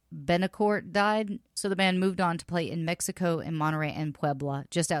 Romualdo Betancourt, died, so the band moved on to play in Mexico, in Monterrey and Puebla,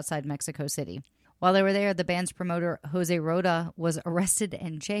 just outside Mexico City. While they were there, the band's promoter, Jose Roda, was arrested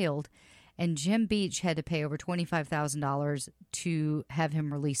and jailed, and Jim Beach had to pay over $25,000 to have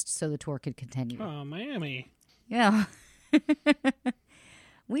him released so the tour could continue. Oh, Miami. Yeah.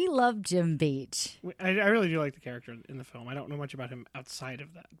 We love Jim Beach. I really do like the character in the film. I don't know much about him outside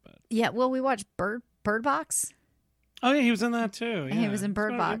of that, but Yeah, well, we watched Bird Box. oh yeah, he was in that too. And he was in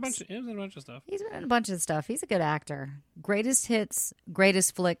Bird Box. He was in a bunch of stuff. He's been in a bunch of stuff. He's a good actor. Greatest Hits,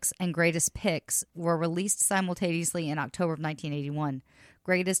 Greatest Flicks, and Greatest Picks were released simultaneously in October of 1981.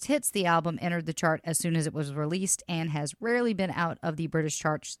 Greatest Hits, the album, entered the chart as soon as it was released and has rarely been out of the British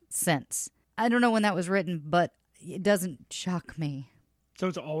charts since. I don't know when that was written, but it doesn't shock me. So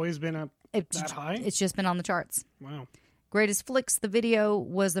it's always been that high? It's just been on the charts. Wow. Greatest Flicks, the video,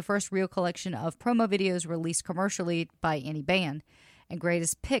 was the first real collection of promo videos released commercially by any band. And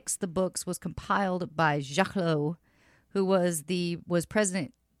Greatest Picks, the books, was compiled by Jacques Lowe, who was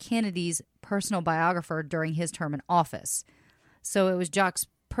President Kennedy's personal biographer during his term in office. So it was Jacques'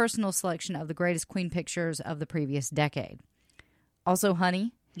 personal selection of the greatest Queen pictures of the previous decade. Also,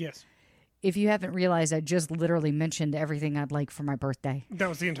 honey. Yes. If you haven't realized, I just literally mentioned everything I'd like for my birthday. That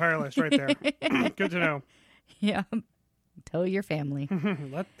was the entire list right there. Good to know. Yeah. Tell your family.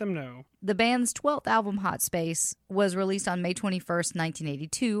 Let them know. The band's 12th album, Hot Space, was released on May 21st,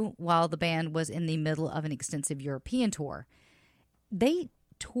 1982, while the band was in the middle of an extensive European tour. They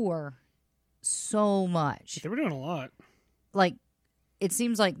tour so much. They were doing a lot. Like, it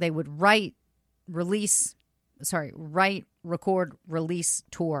seems like they would write, record, release,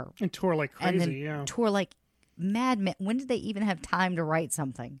 tour. And tour like crazy, and then yeah. tour like madmen. When did they even have time to write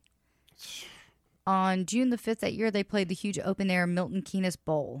something? On June the 5th that year, they played the huge open-air Milton Keynes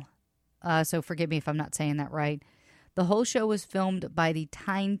Bowl. So forgive me if I'm not saying that right. The whole show was filmed by the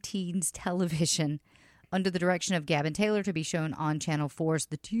Tyne Teens Television under the direction of Gavin Taylor to be shown on Channel 4's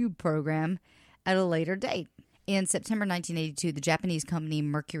The Tube program at a later date. In September 1982, the Japanese company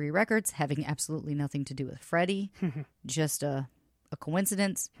Mercury Records, having absolutely nothing to do with Freddie, just a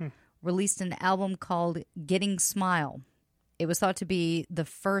coincidence, released an album called Getting Smile. It was thought to be the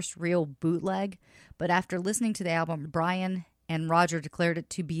first real bootleg, but after listening to the album, Brian and Roger declared it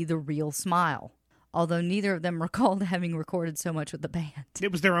to be the real Smile, although neither of them recalled having recorded so much with the band.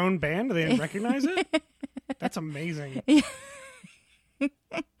 It was their own band? They didn't recognize it? That's amazing.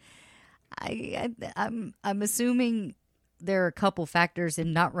 I'm assuming there are a couple factors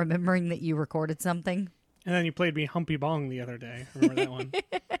in not remembering that you recorded something. And then you played me Humpy Bong the other day. Remember that one?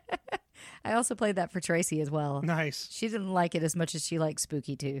 I also played that for Tracy as well. Nice. She didn't like it as much as she liked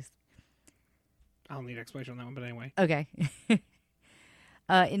Spooky Tooth. I'll need explanation on that one, but anyway. Okay.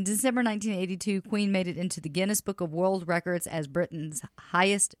 In December 1982, Queen made it into the Guinness Book of World Records as Britain's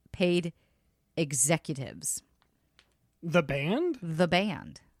highest paid executives. The band? The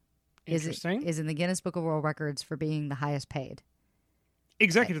band. Interesting. Is in the Guinness Book of World Records for being the highest paid.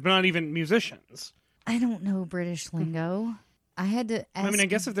 Executives, but not even musicians. I don't know British lingo. I had to ask. I mean, I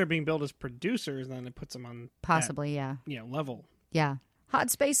guess if they're being billed as producers, then it puts them on possibly, that, level. Yeah.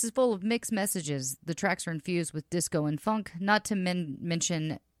 Hot Space is full of mixed messages. The tracks are infused with disco and funk, not to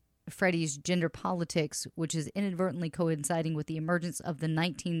mention Freddie's gender politics, which is inadvertently coinciding with the emergence of the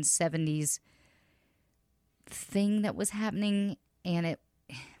 1970s thing that was happening, and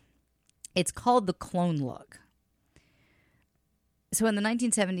it's called the clone look. So in the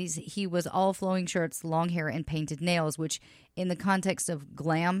 1970s, he was all flowing shirts, long hair, and painted nails, which in the context of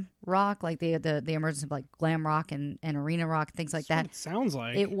glam rock, like the emergence of like glam rock and arena rock, things like that. It sounds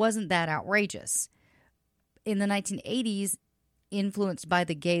like. It wasn't that outrageous. In the 1980s, influenced by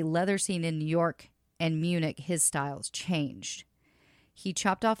the gay leather scene in New York and Munich, his styles changed. He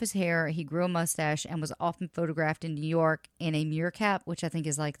chopped off his hair, he grew a mustache, and was often photographed in New York in a muir cap, which I think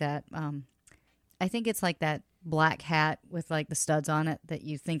is like that. I think it's like that black hat with like the studs on it that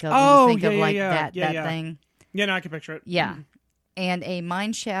you think of when you think of like that thing. Yeah, no, I can picture it. Yeah. And a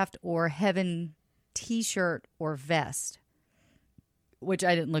Mineshaft or Heaven t-shirt or vest, which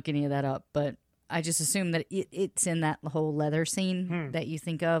I didn't look any of that up, but I just assume that it's in that whole leather scene that you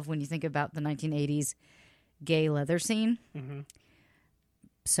think of when you think about the 1980s gay leather scene. Mm-hmm.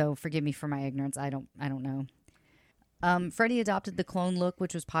 So forgive me for my ignorance. I don't know. Freddie adopted the clone look,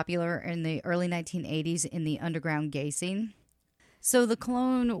 which was popular in the early 1980s in the underground gay scene. So the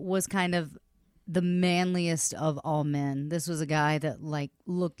clone was kind of the manliest of all men. This was a guy that like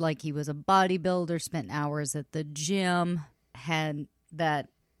looked like he was a bodybuilder, spent hours at the gym, had that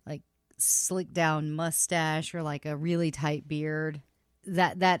like slick down mustache or like a really tight beard.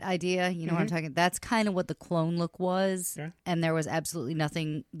 That idea, you know what I'm talking? That's kind of what the clone look was. Yeah. And there was absolutely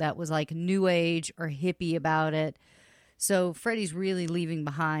nothing that was like new age or hippie about it. So Freddie's really leaving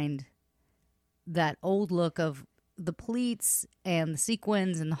behind that old look of the pleats and the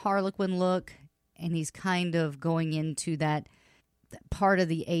sequins and the harlequin look. And he's kind of going into that part of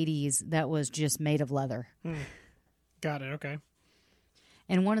the 80s that was just made of leather. Got it. Okay.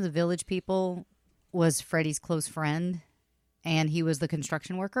 And one of the Village People was Freddie's close friend. And he was the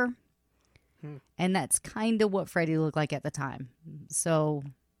construction worker. And that's kind of what Freddie looked like at the time. So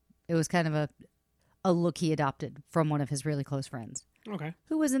it was kind of a look he adopted from one of his really close friends. Okay.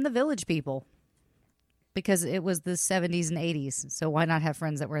 Who was in the Village People. Because it was the 70s and 80s. So why not have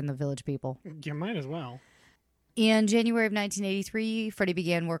friends that were in the Village People? You might as well. In January of 1983, Freddie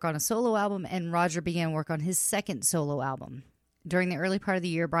began work on a solo album, and Roger began work on his second solo album. During the early part of the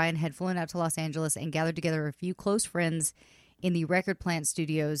year, Brian had flown out to Los Angeles and gathered together a few close friends in the Record Plant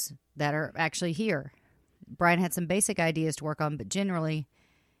studios that are actually here. Brian had some basic ideas to work on, but generally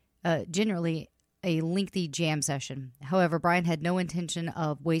a lengthy jam session. However, Brian had no intention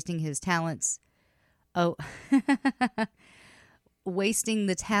of wasting his talents. Wasting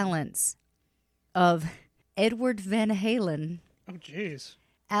the talents of Edward Van Halen. Oh, jeez.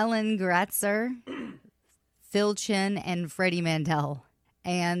 Alan Gratzer, Phil Chin, and Freddie Mandel.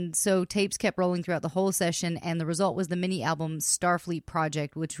 And so tapes kept rolling throughout the whole session, and the result was the mini-album Starfleet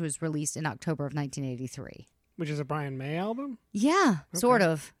Project, which was released in October of 1983. Which is a Brian May album? Yeah, sort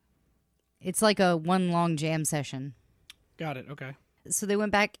of. It's like a one long jam session. Got it, okay. So they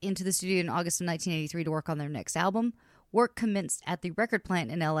went back into the studio in August of 1983 to work on their next album. Work commenced at the record plant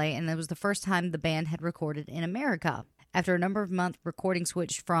in LA, and it was the first time the band had recorded in America. After a number of months, recording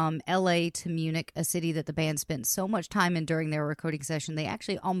switched from LA to Munich, a city that the band spent so much time in during their recording session, they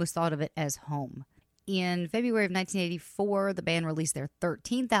actually almost thought of it as home. In February of 1984, the band released their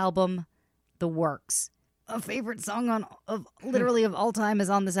 13th album, The Works. A favorite song of all time is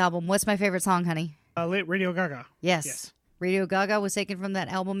on this album. What's my favorite song, honey? Radio Gaga. Yes. Radio Gaga was taken from that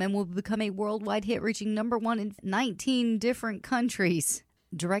album and will become a worldwide hit, reaching number 1 in 19 different countries.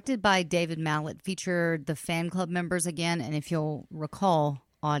 Directed by David Mallet, featured the fan club members again, and if you'll recall,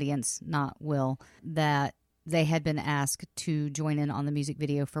 audience, not Will, that they had been asked to join in on the music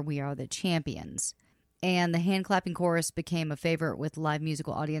video for We Are the Champions. And the hand-clapping chorus became a favorite with live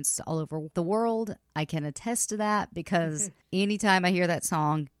musical audiences all over the world. I can attest to that because anytime I hear that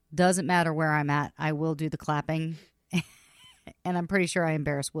song, doesn't matter where I'm at, I will do the clapping. And I'm pretty sure I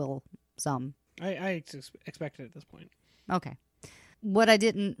embarrass Will some. I expected at this point. Okay. What I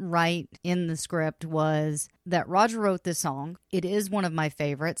didn't write in the script was that Roger wrote this song. It is one of my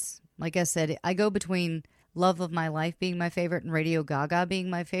favorites. Like I said, I go between Love of My Life being my favorite and Radio Gaga being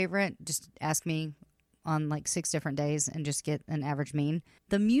my favorite. Just ask me on like 6 different days and just get an average mean.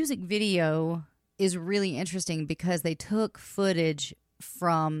 The music video is really interesting because they took footage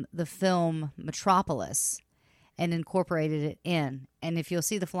from the film Metropolis and incorporated it in. And if you'll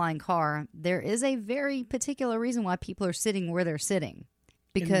see the flying car, there is a very particular reason why people are sitting where they're sitting.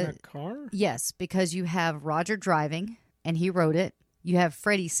 Because, in the car? Yes, because you have Roger driving, and he wrote it. You have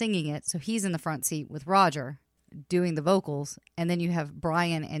Freddie singing it, so he's in the front seat with Roger doing the vocals. And then you have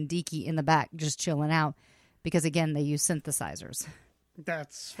Brian and Deaky in the back just chilling out because, again, they use synthesizers.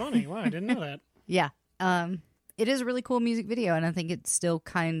 That's funny. Wow, I didn't know that. Yeah. It is a really cool music video, and I think it still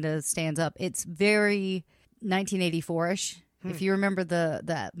kind of stands up. It's very 1984-ish. If you remember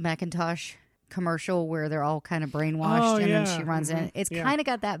the Macintosh commercial where they're all kind of brainwashed then she runs in. It's kind of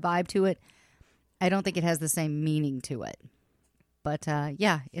got that vibe to it. I don't think it has the same meaning to it. But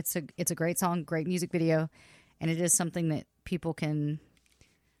it's a great song, great music video, and it is something that people can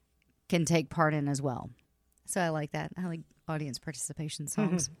take part in as well. So I like that. I like audience participation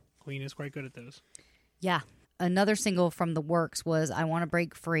songs. Queen is quite good at those. Yeah. Another single from The Works was I Want to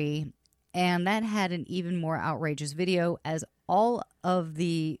Break Free, and that had an even more outrageous video as all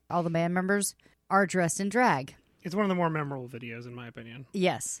the band members are dressed in drag. It's one of the more memorable videos, in my opinion.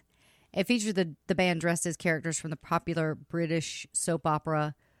 Yes. It featured the band dressed as characters from the popular British soap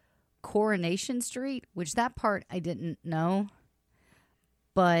opera Coronation Street, which that part I didn't know.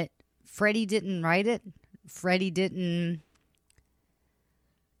 But Freddie didn't write it. Freddie didn't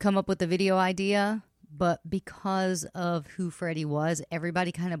come up with the video idea. But because of who Freddie was,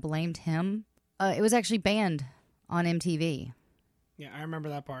 everybody kind of blamed him. It was actually banned on MTV. Yeah, I remember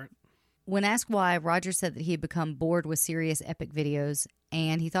that part. When asked why, Roger said that he had become bored with serious epic videos,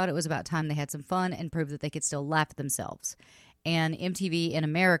 and he thought it was about time they had some fun and proved that they could still laugh at themselves. And MTV in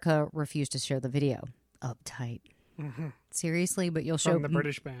America refused to show the video. Uptight. Mm-hmm. Seriously, but you'll show... From the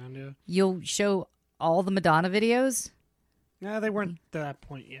British band, yeah. You'll show all the Madonna videos? No, they weren't to that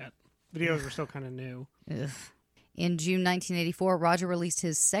point yet. Videos were still kind of new. Ugh. In June 1984, Roger released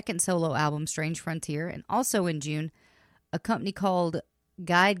his second solo album, Strange Frontier, and also in June, a company called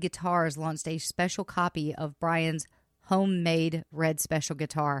Guide Guitars launched a special copy of Brian's homemade red special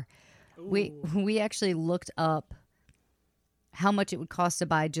guitar. Ooh. We actually looked up how much it would cost to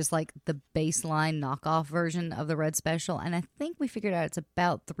buy just like the baseline knockoff version of the red special, and I think we figured out it's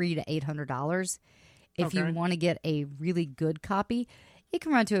about $300 to $800. If you want to get a really good copy, it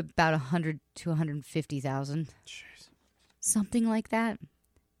can run to about $100,000 to $150,000. Jeez. Something like that.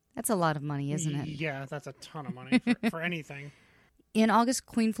 That's a lot of money, isn't it? Yeah, that's a ton of money for anything. In August,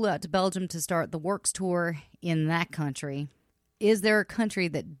 Queen flew out to Belgium to start the Works tour in that country. Is there a country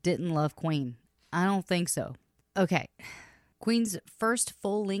that didn't love Queen? I don't think so. Okay. Queen's first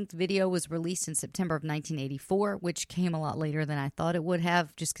full-length video was released in September of 1984, which came a lot later than I thought it would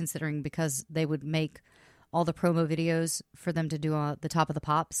have, just considering because they would make all the promo videos for them to do the Top of the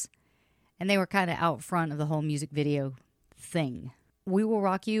Pops. And they were kind of out front of the whole music video thing. We Will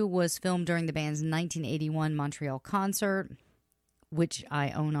Rock You was filmed during the band's 1981 Montreal concert, which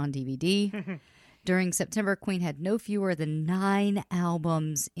I own on DVD. During September, Queen had no fewer than 9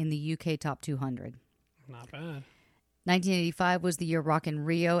 albums in the UK Top 200. Not bad. 1985 was the year Rock in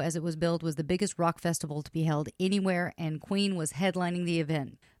Rio, as it was billed, was the biggest rock festival to be held anywhere, and Queen was headlining the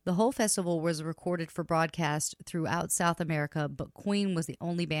event. The whole festival was recorded for broadcast throughout South America, but Queen was the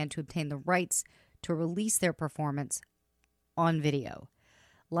only band to obtain the rights to release their performance on video.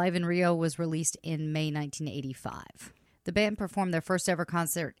 Live in Rio was released in May 1985. The band performed their first ever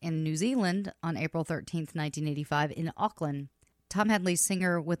concert in New Zealand on April 13th, 1985 in Auckland Tom Hadley,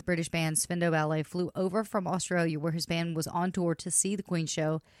 singer with British band Spindle Ballet, flew over from Australia where his band was on tour to see the Queen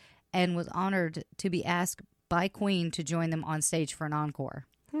show and was honored to be asked by Queen to join them on stage for an encore.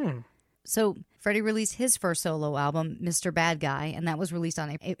 So Freddie released his first solo album, Mr. Bad Guy, and that was released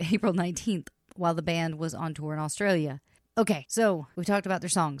on April 19th while the band was on tour in Australia. Okay, so we've talked about their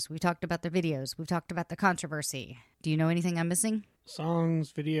songs, we've talked about their videos, we've talked about the controversy. Do you know anything I'm missing?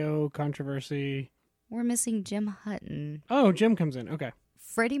 Songs, video, controversy. We're missing Jim Hutton. Oh, Jim comes in. Okay.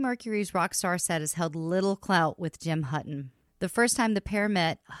 Freddie Mercury's rock star status held little clout with Jim Hutton. The first time the pair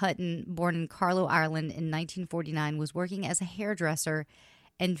met, Hutton, born in Carlow, Ireland in 1949, was working as a hairdresser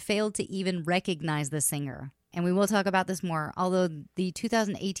and failed to even recognize the singer. And we will talk about this more, although the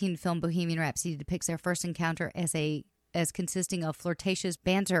 2018 film Bohemian Rhapsody depicts their first encounter as consisting of flirtatious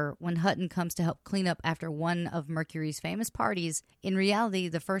banter when Hutton comes to help clean up after one of Mercury's famous parties. In reality,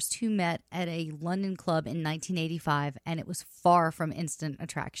 the first two met at a London club in 1985, and it was far from instant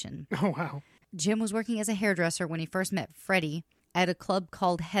attraction. Oh, wow. Jim was working as a hairdresser when he first met Freddie at a club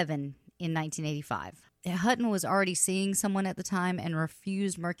called Heaven in 1985. Hutton was already seeing someone at the time and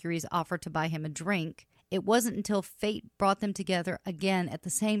refused Mercury's offer to buy him a drink. It wasn't until fate brought them together again at the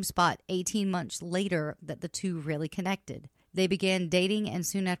same spot 18 months later that the two really connected. They began dating, and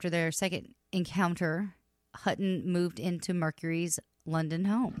soon after their second encounter, Hutton moved into Mercury's London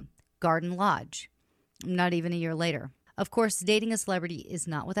home, Garden Lodge, not even a year later. Of course, dating a celebrity is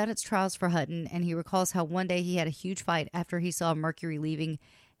not without its trials for Hutton, and he recalls how one day he had a huge fight after he saw Mercury leaving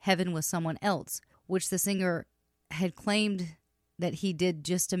Heaven with someone else, which the singer had claimed that he did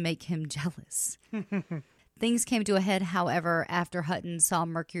just to make him jealous. Things came to a head, however, after Hutton saw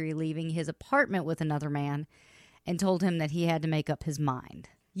Mercury leaving his apartment with another man and told him that he had to make up his mind.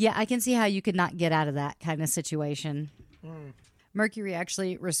 Yeah, I can see how you could not get out of that kind of situation. Mercury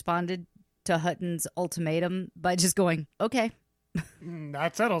actually responded to Hutton's ultimatum by just going, okay.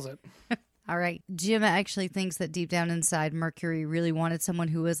 That settles it. All right. Jim actually thinks that deep down inside, Mercury really wanted someone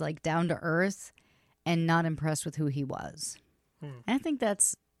who was like down to earth and not impressed with who he was. And I think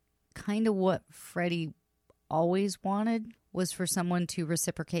that's kind of what Freddie always wanted, was for someone to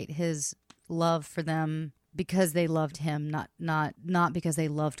reciprocate his love for them because they loved him, not because they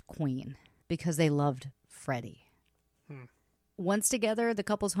loved Queen, because they loved Freddie. Once together, the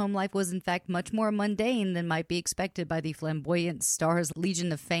couple's home life was in fact much more mundane than might be expected by the flamboyant star's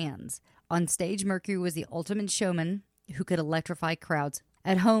legion of fans. On stage, Mercury was the ultimate showman who could electrify crowds.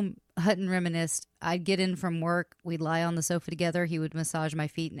 At home, Hutton reminisced, I'd get in from work, we'd lie on the sofa together, he would massage my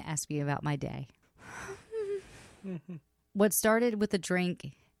feet and ask me about my day. What started with a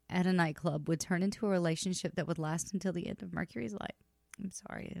drink at a nightclub would turn into a relationship that would last until the end of Mercury's life. I'm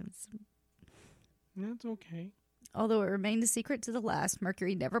sorry. That's okay. Although it remained a secret to the last,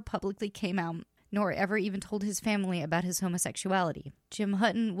 Mercury never publicly came out, nor ever even told his family about his homosexuality. Jim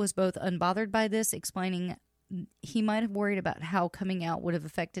Hutton was both unbothered by this, explaining he might have worried about how coming out would have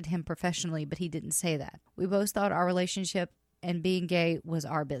affected him professionally, but he didn't say that. We both thought our relationship and being gay was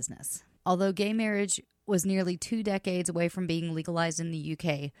our business. Although gay marriage was nearly 2 decades away from being legalized in the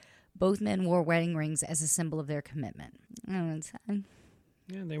UK, both men wore wedding rings as a symbol of their commitment. Yeah,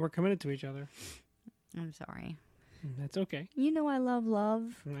 they were committed to each other. I'm sorry. That's okay. You know I love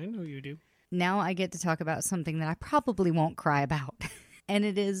love. I know you do. Now I get to talk about something that I probably won't cry about. And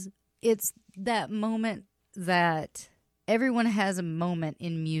it's that moment that everyone has a moment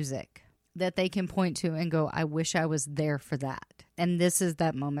in music that they can point to and go, I wish I was there for that. And this is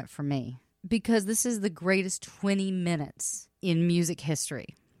that moment for me. Because this is the greatest 20 minutes in music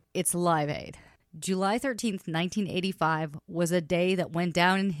history. It's Live Aid. July 13th, 1985 was a day that went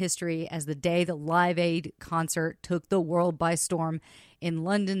down in history as the day the Live Aid concert took the world by storm in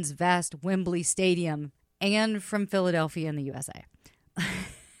London's vast Wembley Stadium and from Philadelphia in the USA.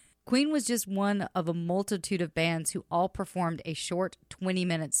 Queen was just one of a multitude of bands who all performed a short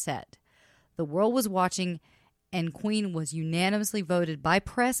 20-minute set. The world was watching, and Queen was unanimously voted by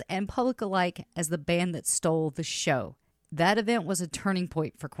press and public alike as the band that stole the show. That event was a turning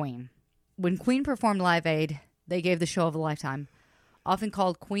point for Queen. When Queen performed Live Aid, they gave the show of a lifetime. Often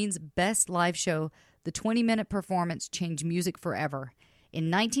called Queen's best live show, the 20-minute performance changed music forever.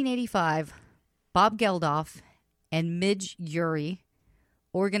 In 1985, Bob Geldof and Midge Ure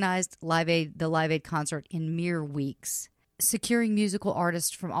organized the Live Aid concert in mere weeks, securing musical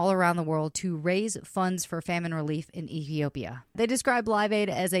artists from all around the world to raise funds for famine relief in Ethiopia. They described Live Aid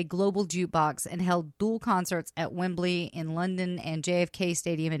as a global jukebox and held dual concerts at Wembley in London and JFK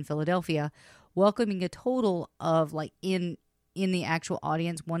Stadium in Philadelphia, welcoming a total of, in the actual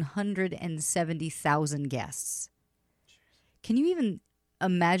audience, 170,000 guests. Can you even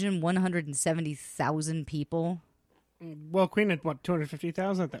imagine 170,000 people? Well, Queen had,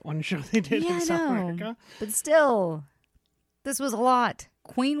 250,000 at that one show they did in South America? But still, this was a lot.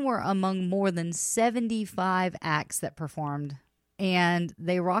 Queen were among more than 75 acts that performed, and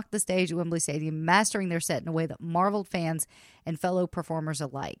they rocked the stage at Wembley Stadium, mastering their set in a way that marveled fans and fellow performers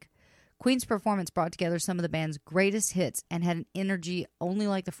alike. Queen's performance brought together some of the band's greatest hits and had an energy only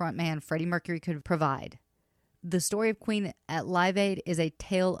like the frontman Freddie Mercury could provide. The story of Queen at Live Aid is a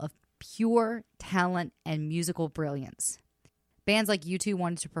tale of pure talent and musical brilliance. Bands like U2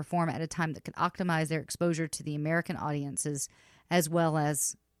 wanted to perform at a time that could optimize their exposure to the American audiences as well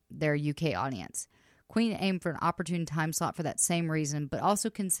as their UK audience. Queen aimed for an opportune time slot for that same reason, but also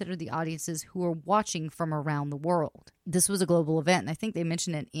considered the audiences who were watching from around the world. This was a global event, and I think they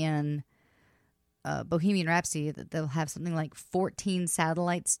mentioned it in Bohemian Rhapsody that they'll have something like 14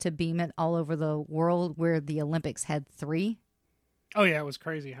 satellites to beam it all over the world, where the Olympics had 3. Oh, yeah, it was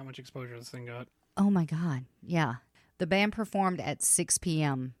crazy how much exposure this thing got. Oh, my God. Yeah. The band performed at 6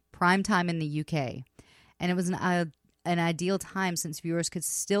 p.m., prime time in the UK, and it was an ideal time since viewers could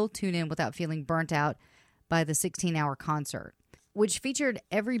still tune in without feeling burnt out by the 16-hour concert, which featured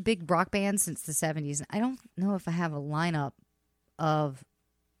every big rock band since the 70s. I don't know if I have a lineup of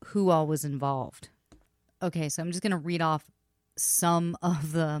who all was involved. Okay, so I'm just going to read off some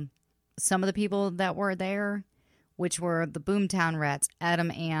of the people that were there, which were the Boomtown Rats,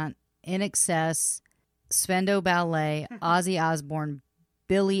 Adam Ant, INXS, Spendo Ballet, Ozzy Osbourne,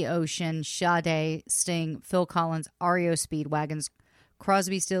 Billy Ocean, Sade, Sting, Phil Collins, REO Speedwagons,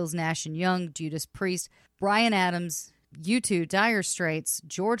 Crosby, Stills, Nash & Young, Judas Priest, Bryan Adams, U2, Dire Straits,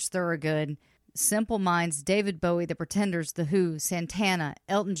 George Thorogood, Simple Minds, David Bowie, The Pretenders, The Who, Santana,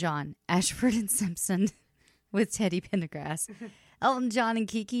 Elton John, Ashford and Simpson with Teddy Pendergrass, Elton John and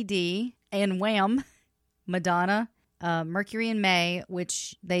Kiki D, and Wham, Madonna, Mercury and May,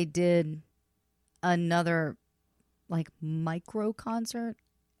 which they did another like micro concert,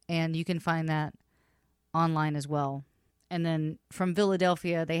 and you can find that online as well. And then from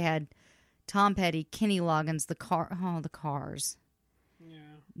Philadelphia, they had Tom Petty, Kenny Loggins, the Cars. Yeah.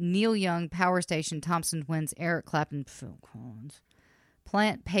 Neil Young, Power Station, Thompson Twins, Eric Clapton, Phil Collins,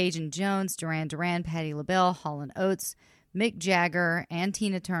 Plant, Page and Jones, Duran Duran, Patti LaBelle, Hall & Oates, Mick Jagger, and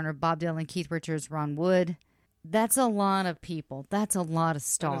Tina Turner, Bob Dylan, Keith Richards, Ron Wood. That's a lot of people. That's a lot of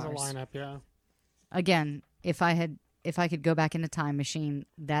stars. That is a lineup, yeah. Again, if I could go back in a time machine,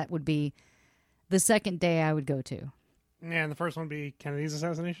 that would be the second day I would go to. Yeah, and the first one would be Kennedy's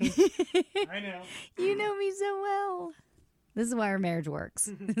assassination. I know. You know me so well. This is why our marriage works.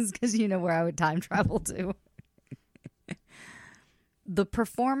 It's because you know where I would time travel to. The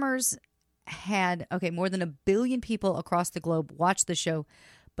performers had, more than 1 billion people across the globe watched the show,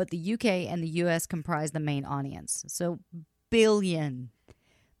 but the UK and the US comprised the main audience. So, billion.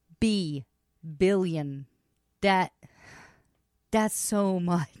 Billion. That's so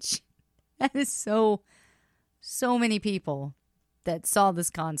much. That is so many people that saw this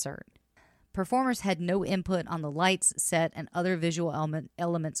concert. Performers had no input on the lights, set, and other visual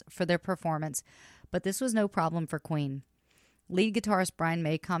elements for their performance, but this was no problem for Queen. Lead guitarist Brian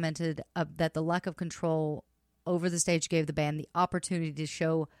May commented that the lack of control over the stage gave the band the opportunity to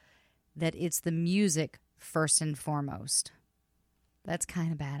show that it's the music first and foremost. That's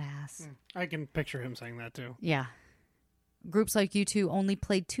kind of badass. I can picture him saying that too. Yeah. Groups like U2 only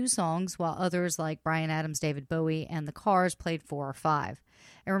played 2 songs, while others like Bryan Adams, David Bowie, and the Cars played 4 or 5.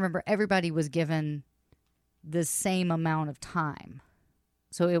 And remember, everybody was given the same amount of time.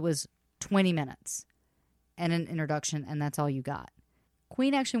 So it was 20 minutes and an introduction, and that's all you got.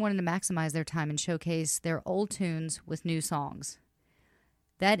 Queen actually wanted to maximize their time and showcase their old tunes with new songs.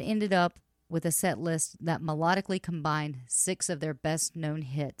 That ended up with a set list that melodically combined 6 of their best-known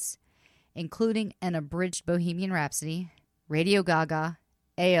hits, including an abridged Bohemian Rhapsody, Radio Gaga,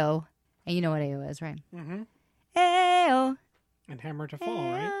 A.O., and you know what A.O. is, right? Mm-hmm. A.O. And Hammer to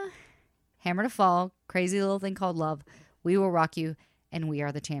Fall, right? Hammer to Fall, Crazy Little Thing Called Love, We Will Rock You, and We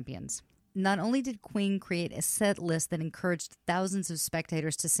Are the Champions. Not only did Queen create a set list that encouraged thousands of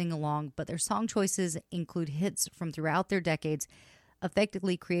spectators to sing along, but their song choices include hits from throughout their decades,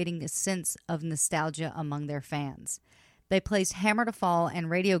 effectively creating a sense of nostalgia among their fans. They placed Hammer to Fall and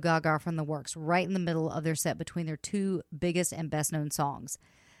Radio Gaga from the Works right in the middle of their set between their 2 biggest and best-known songs.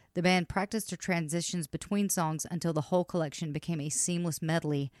 The band practiced their transitions between songs until the whole collection became a seamless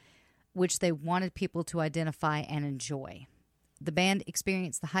medley, which they wanted people to identify and enjoy. The band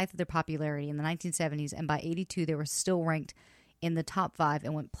experienced the height of their popularity in the 1970s, and by 1982 they were still ranked in the top 5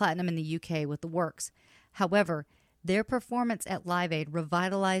 and went platinum in the UK with the Works. However, their performance at Live Aid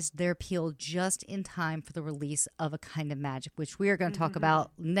revitalized their appeal just in time for the release of A Kind of Magic, which we are going to talk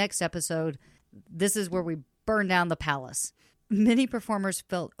about next episode. This is where we burn down the palace. Many performers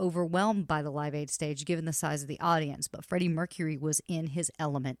felt overwhelmed by the Live Aid stage given the size of the audience, but Freddie Mercury was in his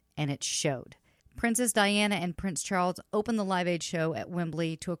element, and it showed. Princess Diana and Prince Charles opened the Live Aid show at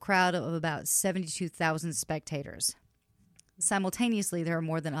Wembley to a crowd of about 72,000 spectators. Simultaneously, there are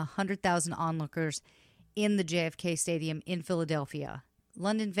more than 100,000 onlookers in the JFK Stadium in Philadelphia.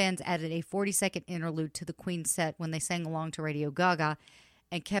 London fans added a 40-second interlude to the Queen's set when they sang along to Radio Gaga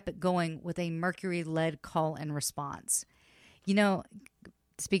and kept it going with a Mercury-led call and response. You know,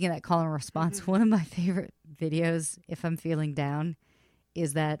 speaking of that call and response, one of my favorite videos, if I'm feeling down,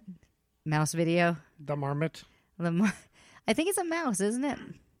 is that mouse video. The marmot. I think it's a mouse, isn't it?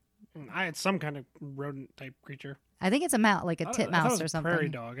 It's some kind of rodent-type creature. I think it's a mouse, like a titmouse or something. Prairie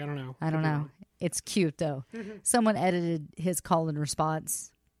dog. I don't know. I don't know. It's cute, though. Someone edited his call and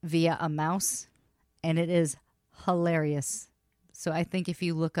response via a mouse, and it is hilarious. So I think if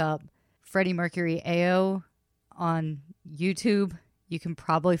you look up Freddie Mercury AO on YouTube, you can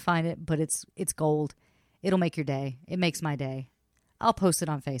probably find it, but it's gold. It'll make your day. It makes my day. I'll post it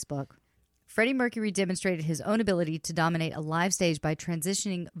on Facebook. Freddie Mercury demonstrated his own ability to dominate a live stage by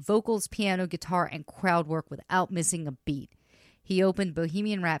transitioning vocals, piano, guitar, and crowd work without missing a beat. He opened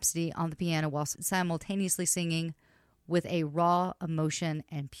Bohemian Rhapsody on the piano while simultaneously singing with a raw emotion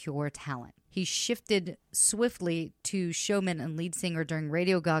and pure talent. He shifted swiftly to showman and lead singer during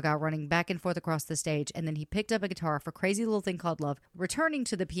Radio Gaga, running back and forth across the stage, and then he picked up a guitar for Crazy Little Thing Called Love, returning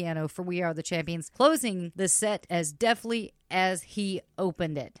to the piano for We Are the Champions, closing the set as deftly as he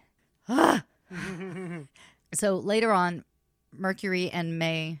opened it. So later on, Mercury and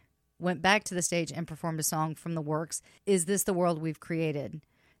May went back to the stage and performed a song from the works, Is This the World We've Created?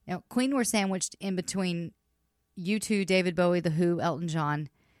 Now, Queen were sandwiched in between U2, David Bowie, The Who, Elton John.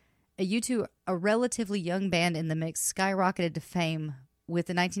 U2, a relatively young band in the mix, skyrocketed to fame with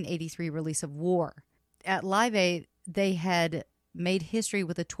the 1983 release of War. At Live Aid, they had made history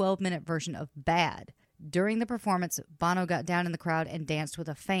with a 12-minute version of Bad. During the performance, Bono got down in the crowd and danced with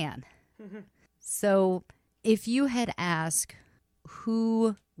a fan. So if you had asked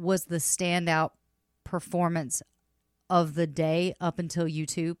who was the standout performance of the day up until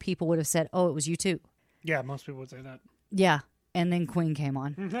U2, people would have said, oh, it was U2. Yeah, most people would say that. Yeah, and then Queen came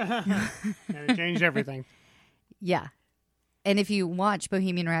on. And it changed everything. Yeah. And if you watch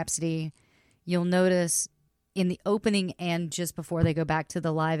Bohemian Rhapsody, you'll notice in the opening and just before they go back to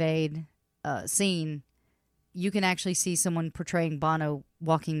the Live Aid scene, you can actually see someone portraying Bono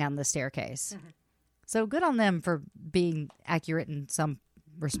walking down the staircase. So good on them for being accurate in some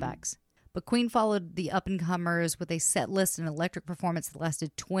respects. But Queen followed the up-and-comers with a set list and electric performance that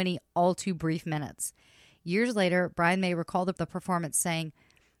lasted 20 all too brief minutes. Years later, Brian May recalled the performance saying,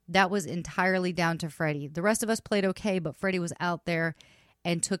 that was entirely down to Freddie. The rest of us played okay, but Freddie was out there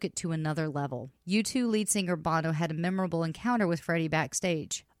and took it to another level. U2 lead singer Bono had a memorable encounter with Freddie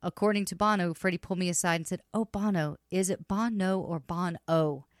backstage. According to Bono, Freddie pulled me aside and said, oh, Bono, is it Bono or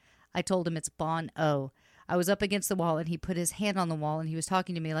Bon-O? I told him it's Bon-O. I was up against the wall, and he put his hand on the wall, and he was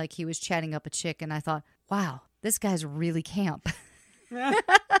talking to me like he was chatting up a chick, and I thought, wow, this guy's really camp.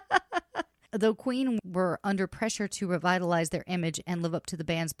 Though Queen were under pressure to revitalize their image and live up to the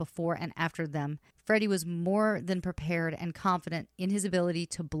bands before and after them, Freddie was more than prepared and confident in his ability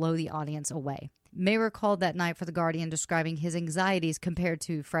to blow the audience away. May recalled that night for The Guardian, describing his anxieties compared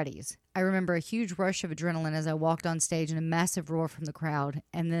to Freddie's. I remember a huge rush of adrenaline as I walked on stage and a massive roar from the crowd,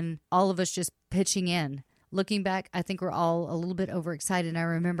 and then all of us just pitching in. Looking back, I think we're all a little bit overexcited, and I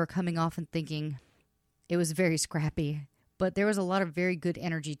remember coming off and thinking it was very scrappy. But there was a lot of very good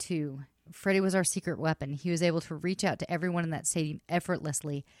energy, too. Freddie was our secret weapon. He was able to reach out to everyone in that stadium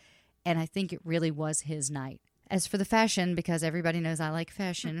effortlessly, and I think it really was his night. As for the fashion, because everybody knows I like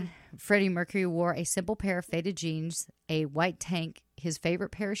fashion, Freddie Mercury wore a simple pair of faded jeans, a white tank, his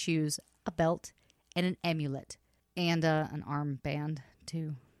favorite pair of shoes, a belt, and an amulet, and an armband,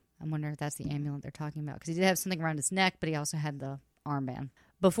 too. I wonder if that's the amulet they're talking about, because he did have something around his neck, but he also had the armband.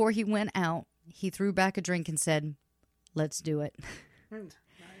 Before he went out, he threw back a drink and said, let's do it.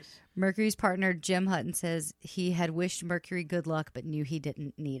 Nice. Mercury's partner, Jim Hutton, says he had wished Mercury good luck, but knew he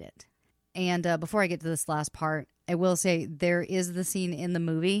didn't need it. And before I get to this last part, I will say there is the scene in the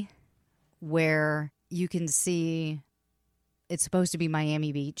movie where you can see it's supposed to be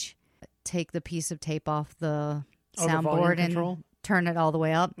Miami Beach. Take the piece of tape off the soundboard and turn it all the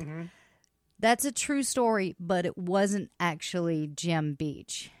way up. Mm-hmm. That's a true story, but it wasn't actually Gem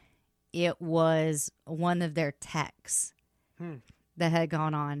Beach. It was one of their techs that had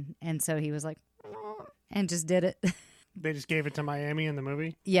gone on. And so he was like, and just did it. They just gave it to Miami in the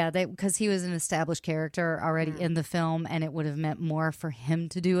movie? Yeah, because he was an established character already in the film, and it would have meant more for him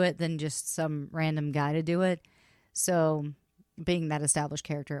to do it than just some random guy to do it. So, being that established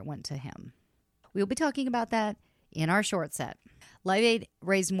character, it went to him. We'll be talking about that in our short set. Live Aid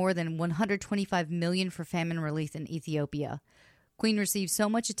raised more than $125 million for famine relief in Ethiopia. Queen received so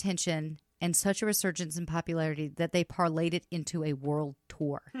much attention and such a resurgence in popularity that they parlayed it into a world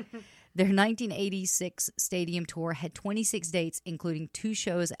tour. Their 1986 stadium tour had 26 dates, including 2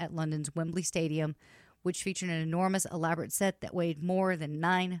 shows at London's Wembley Stadium, which featured an enormous, elaborate set that weighed more than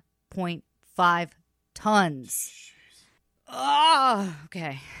 9.5 tons. Oh,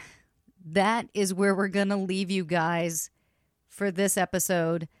 okay. That is where we're going to leave you guys for this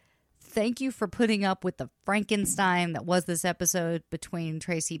episode. Thank you for putting up with the Frankenstein that was this episode between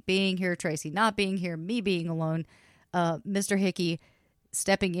Tracy being here, Tracy not being here, me being alone, Mr. Hickey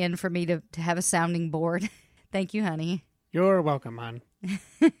stepping in for me to have a sounding board. Thank you, honey. You're welcome, hon.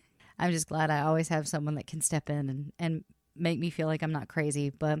 I'm just glad I always have someone that can step in and make me feel like I'm not crazy.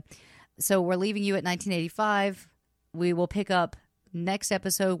 But so we're leaving you at 1985. We will pick up next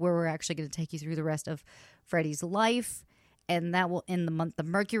episode where we're actually going to take you through the rest of Freddie's life. And that will end the month of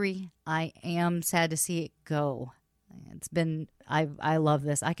Mercury. I am sad to see it go. It's been, I love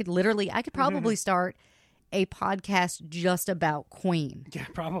this. I could probably start a podcast just about Queen. Yeah,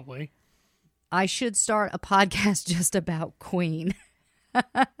 probably. I should start a podcast just about Queen.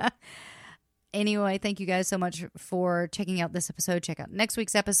 Anyway, thank you guys so much for checking out this episode. Check out next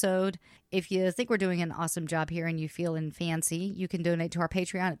week's episode. If you think we're doing an awesome job here and you feeling fancy, you can donate to our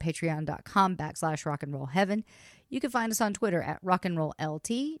Patreon at patreon.com/rockandrollheaven. You can find us on Twitter at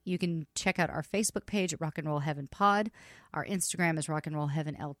rockandrolllt. You can check out our Facebook page at Rock and Roll Heaven Pod. Our Instagram is Rock and Roll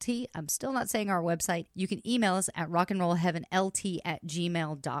Heaven LT. I'm still not saying our website. You can email us at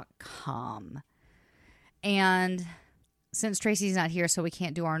rockandrollheavenlt@gmail.com. And since Tracy's not here, so we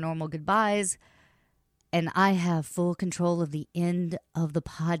can't do our normal goodbyes, and I have full control of the end of the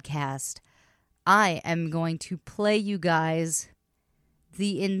podcast, I am going to play you guys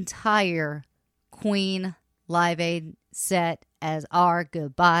the entire Queen Live Aid set as our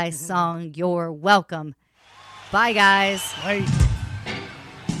goodbye song. You're welcome. Bye, guys. Bye.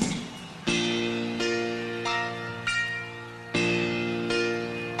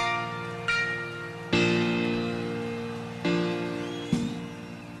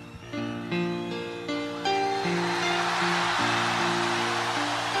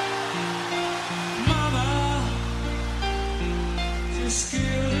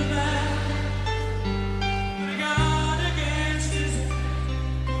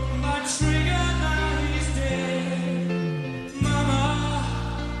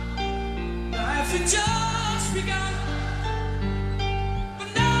 Just begun, but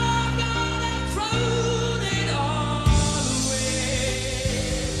now I'm gonna throw it all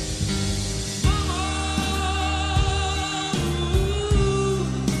away. Mama,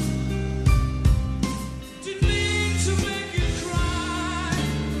 didn't mean to make you cry.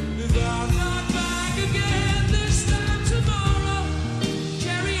 If I'm not back again this time tomorrow,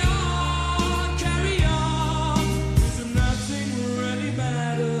 carry on, 'cause nothing really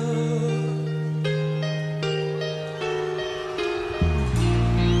matters.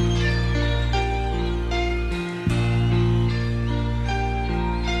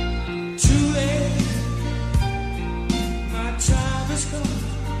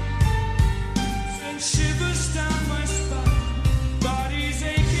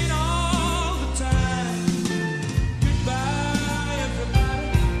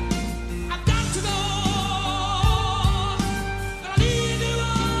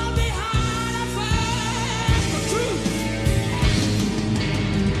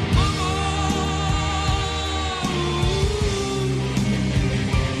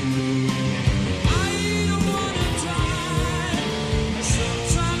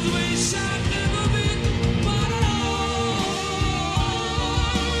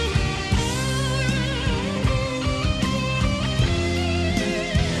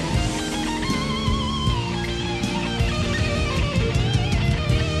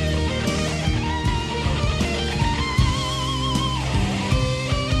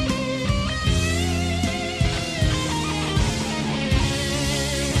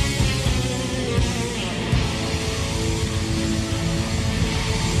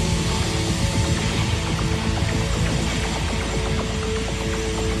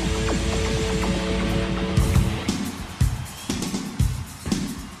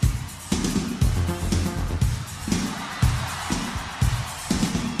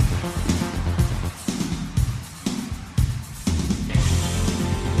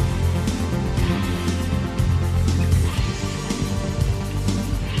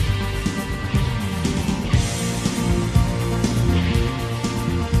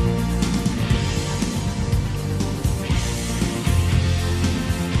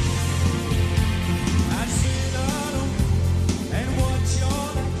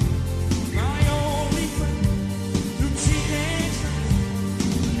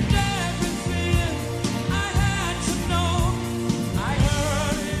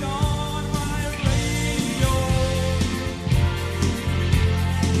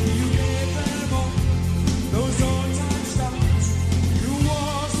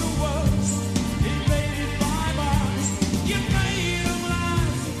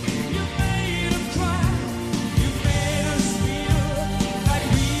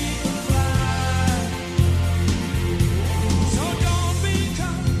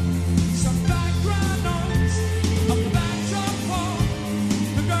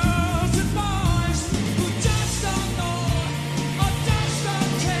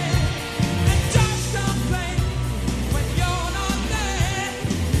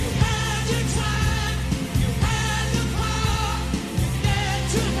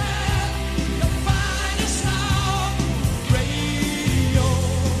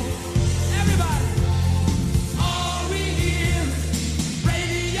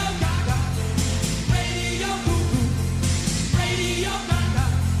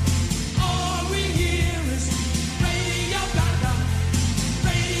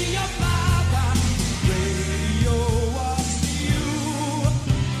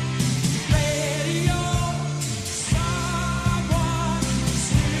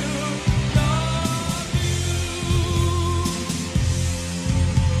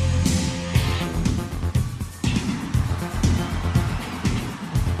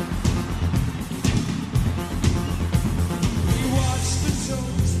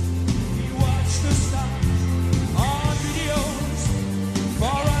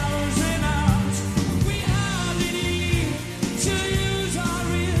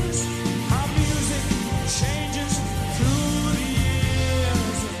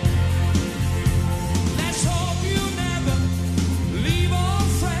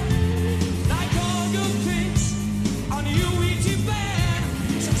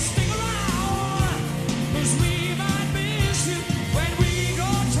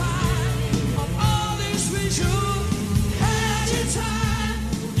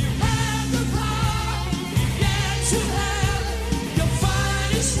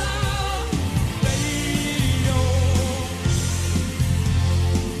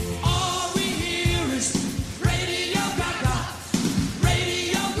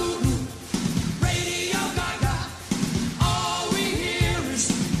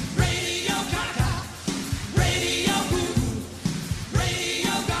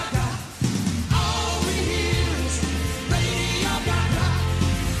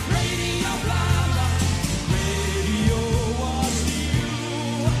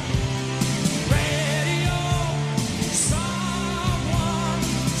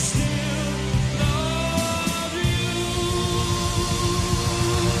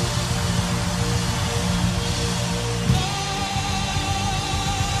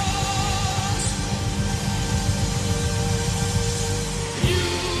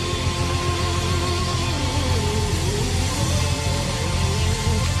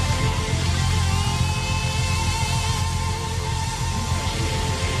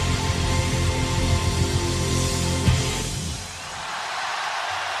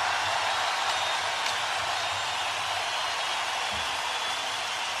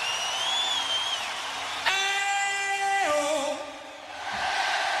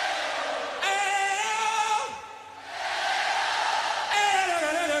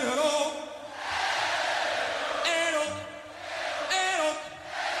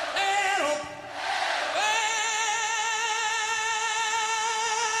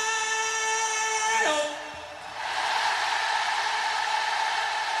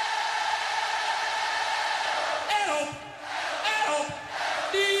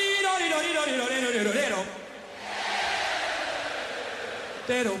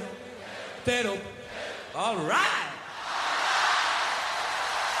 Dedo. Dedo. All right.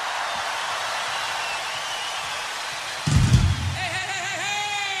 Hey, hey, hey, hey,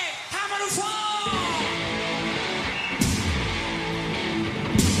 hey! Hammer to fall!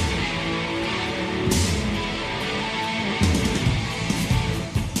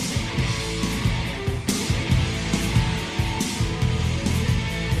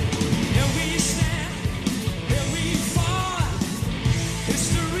 Here we stand, here we fall.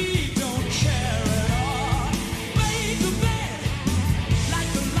 History don't care at all. Make a bed, like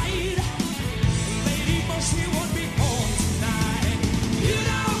the light. Lady, but she won't be home tonight. You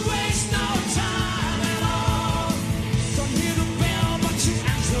don't waste no time at all. Don't hear the bell, but you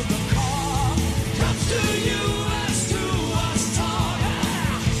answer the call. Comes to you as to us tall,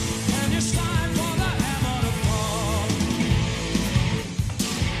 yeah. And it's time for the hammer to fall.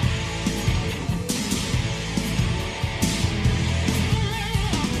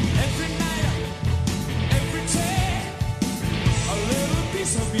 Every night, every day, a little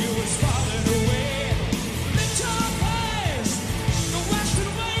piece of you is falling away. Lift your voice, the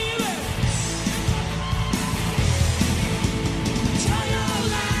western wave. Try your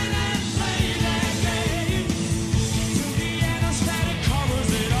line and play that game. To the end, a static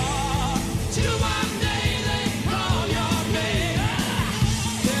covers it all. Till one day they call your name.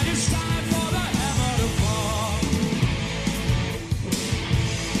 Then it's time for the hammer to fall.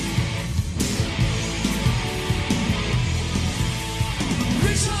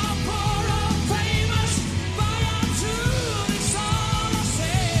 Rich or poor or famous, by or two, it's all I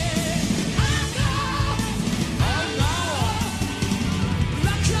say. I know.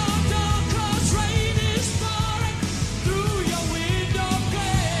 Lock your door 'cause rain is pouring through your window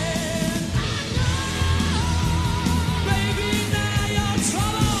pane. Baby, now your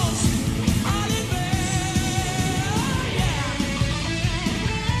troubles are in vain. Yeah.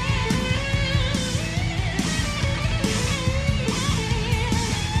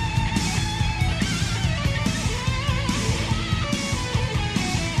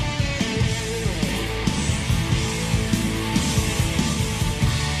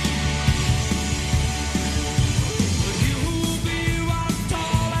 You will be rocked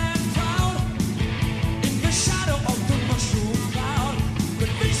tall and proud in the shadow of the mushroom cloud. But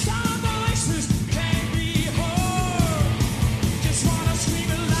these some voices can't be heard. Just wanna scream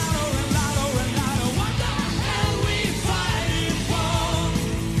it louder and louder and louder. What the hell we fighting for?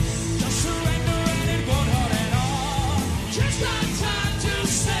 Just surrender and it won't hurt at all. Just got time to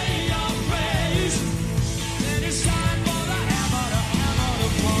say your praise. Then it's time for the hammer to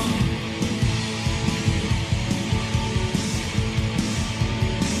fall.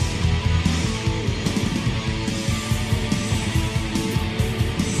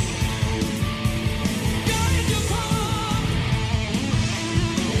 Going to fall.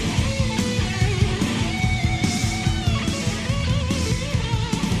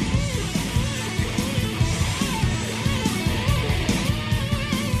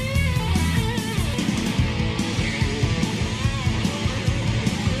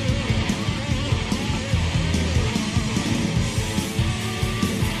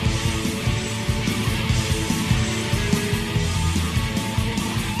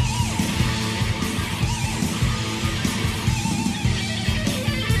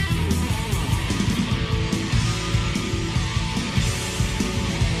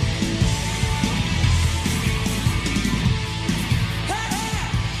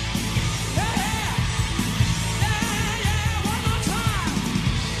 One more time.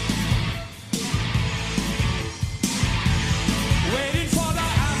 Waiting for the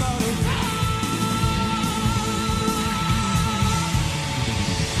hammer to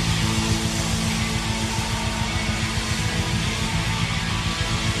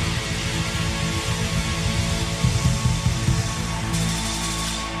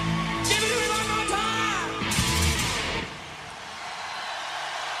give it to me one more time.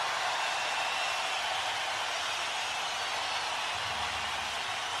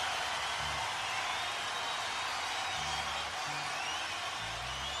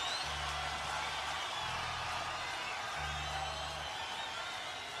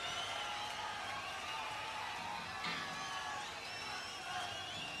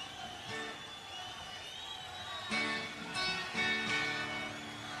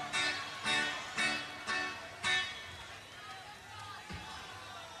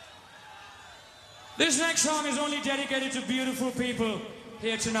 This next song is only dedicated to beautiful people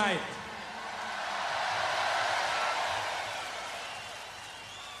here tonight.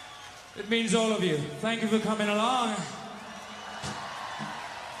 It means all of you. Thank you for coming along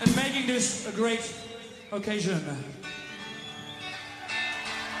and making this a great occasion.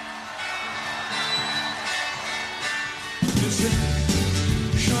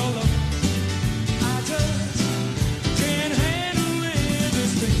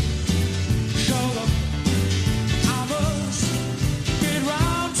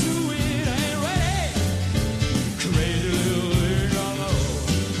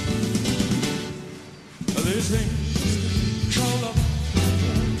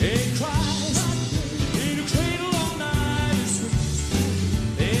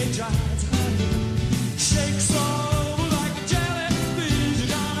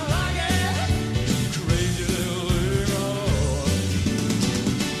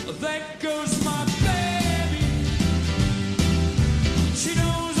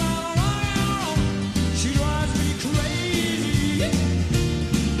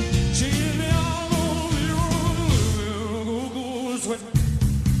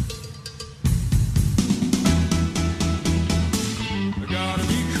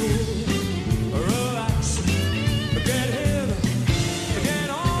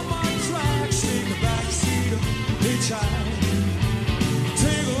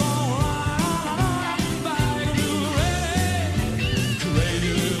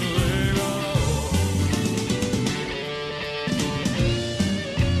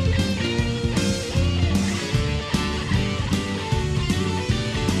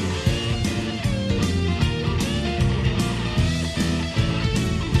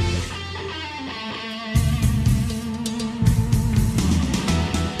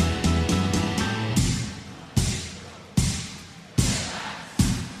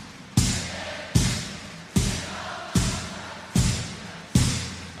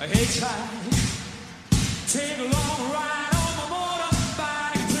 hitchhike, take a long ride on my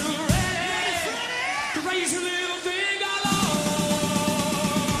motorbike to Freddie, the crazy little thing I love.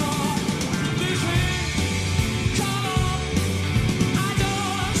 This thing, come on, I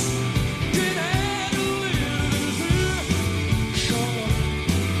just can't handle it. Sure,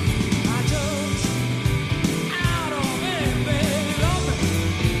 I just out of it, baby, love me,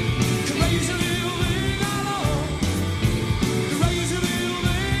 crazy little thing I love. Crazy little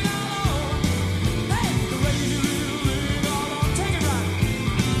thing I love. Hey, crazy little thing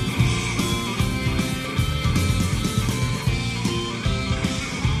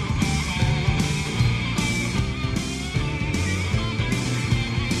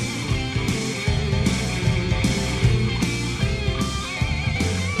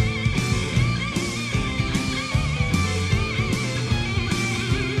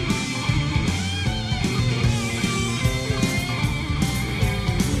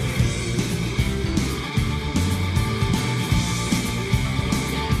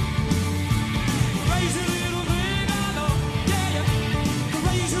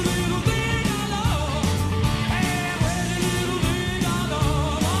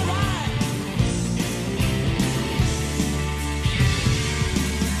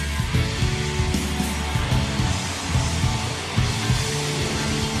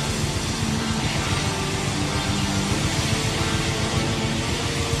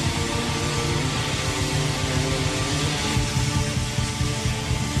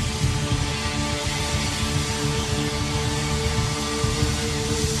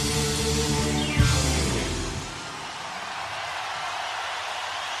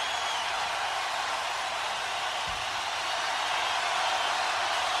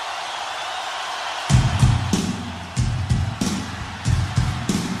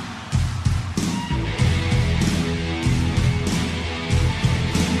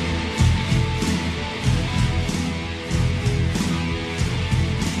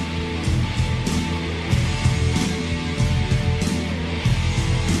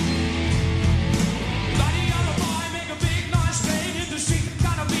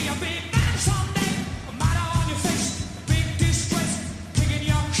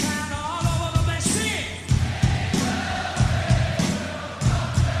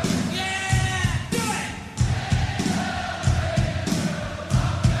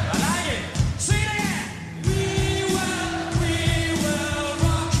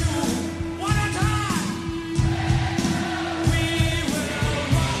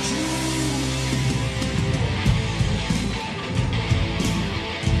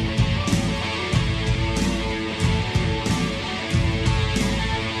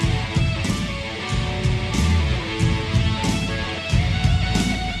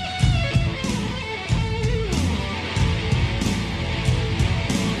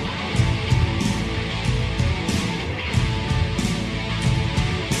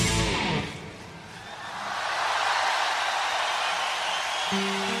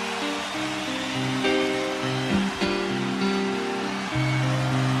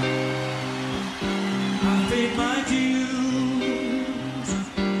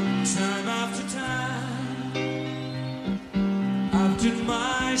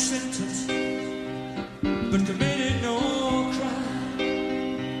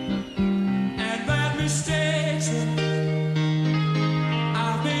mistakes.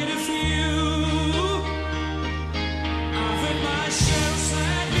 I've made a few. I've hit my shell,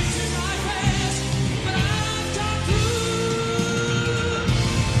 sandwiched in my face, but I've come through.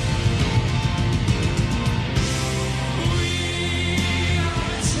 We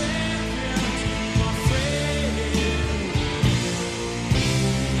are champions, my friend,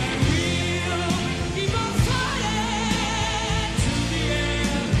 and we'll keep on fighting to the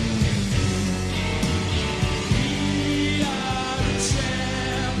end. We are the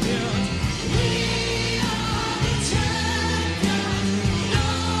champions. We are the champions. No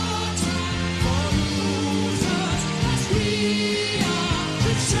time for losers, 'cause we are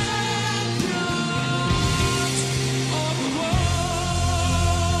the champions of the world.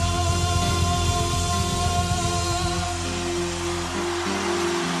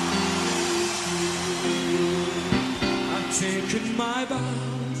 I've taken my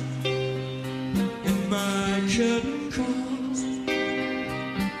bows in my curtain calls.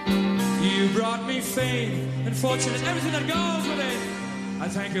 You brought me fame and fortune and everything that goes with it. I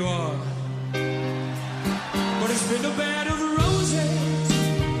thank you all. But it's been a bed of roses,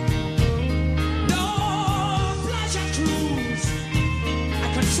 no pleasure cruise. I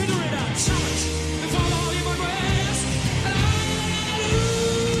consider it a challenge to follow human ways, and I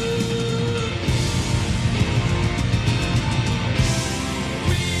lose.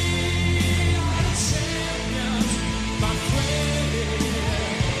 We are the champions, my friend,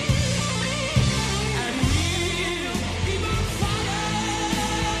 and we'll keep on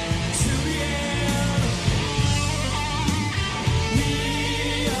fighting to the end. We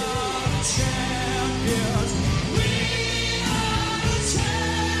are the champions. We are the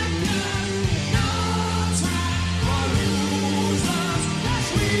champions. No time for losers, 'cause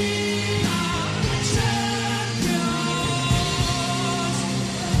we are the champions.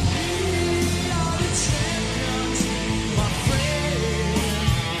 We are the champions, my friend,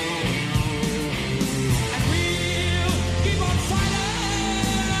 and we'll keep on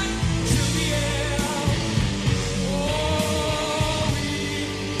fighting till the end. Oh, we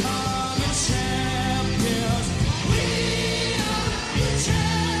are the champions. We are the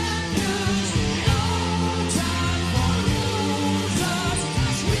champions. No time for losers,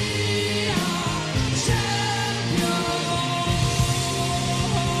 'cause we are the champions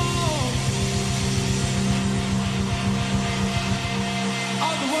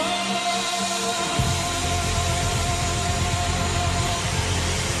of the world.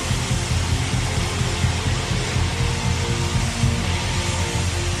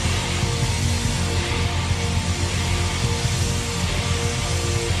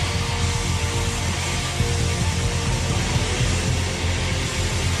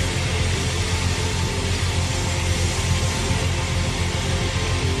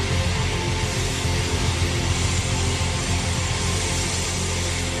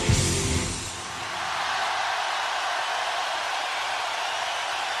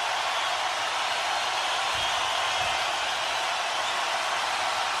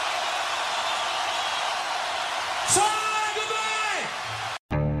 So goodbye.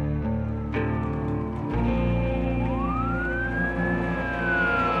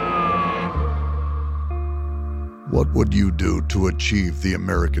 What would you do to achieve the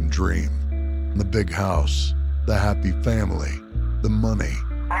American dream? The big house, the happy family, the money.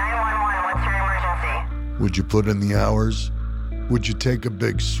 911, what's your emergency? Would you put in the hours? Would you take a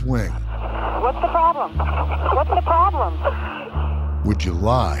big swing? What's the problem? What's the problem? Would you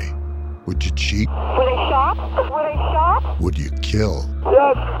lie? Would you cheat? Were they shot? Were they shot? Would you kill?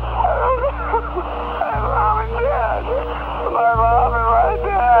 Yes. My mom is dead. My mom is right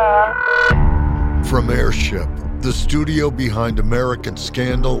there. From Airship, the studio behind American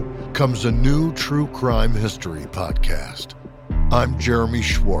Scandal, comes a new true crime history podcast. I'm Jeremy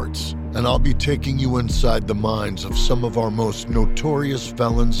Schwartz, and I'll be taking you inside the minds of some of our most notorious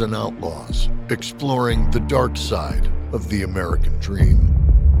felons and outlaws, exploring the dark side of the American dream.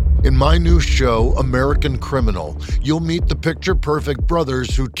 In my new show, American Criminal, you'll meet the picture-perfect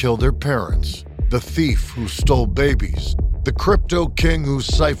brothers who'd kill their parents, the thief who stole babies, the crypto king who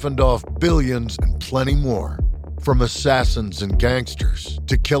siphoned off billions, and plenty more. From assassins and gangsters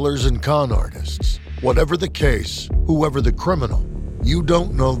to killers and con artists. Whatever the case, whoever the criminal, you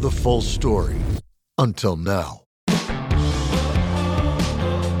don't know the full story. Until now.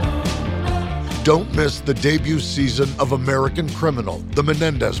 Don't miss the debut season of American Criminal, The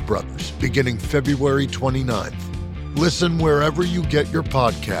Menendez Brothers, beginning February 29th. Listen wherever you get your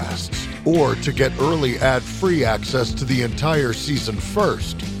podcasts, or to get early ad-free access to the entire season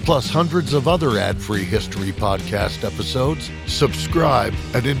first, plus hundreds of other ad-free history podcast episodes, subscribe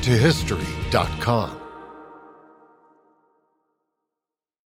at intohistory.com.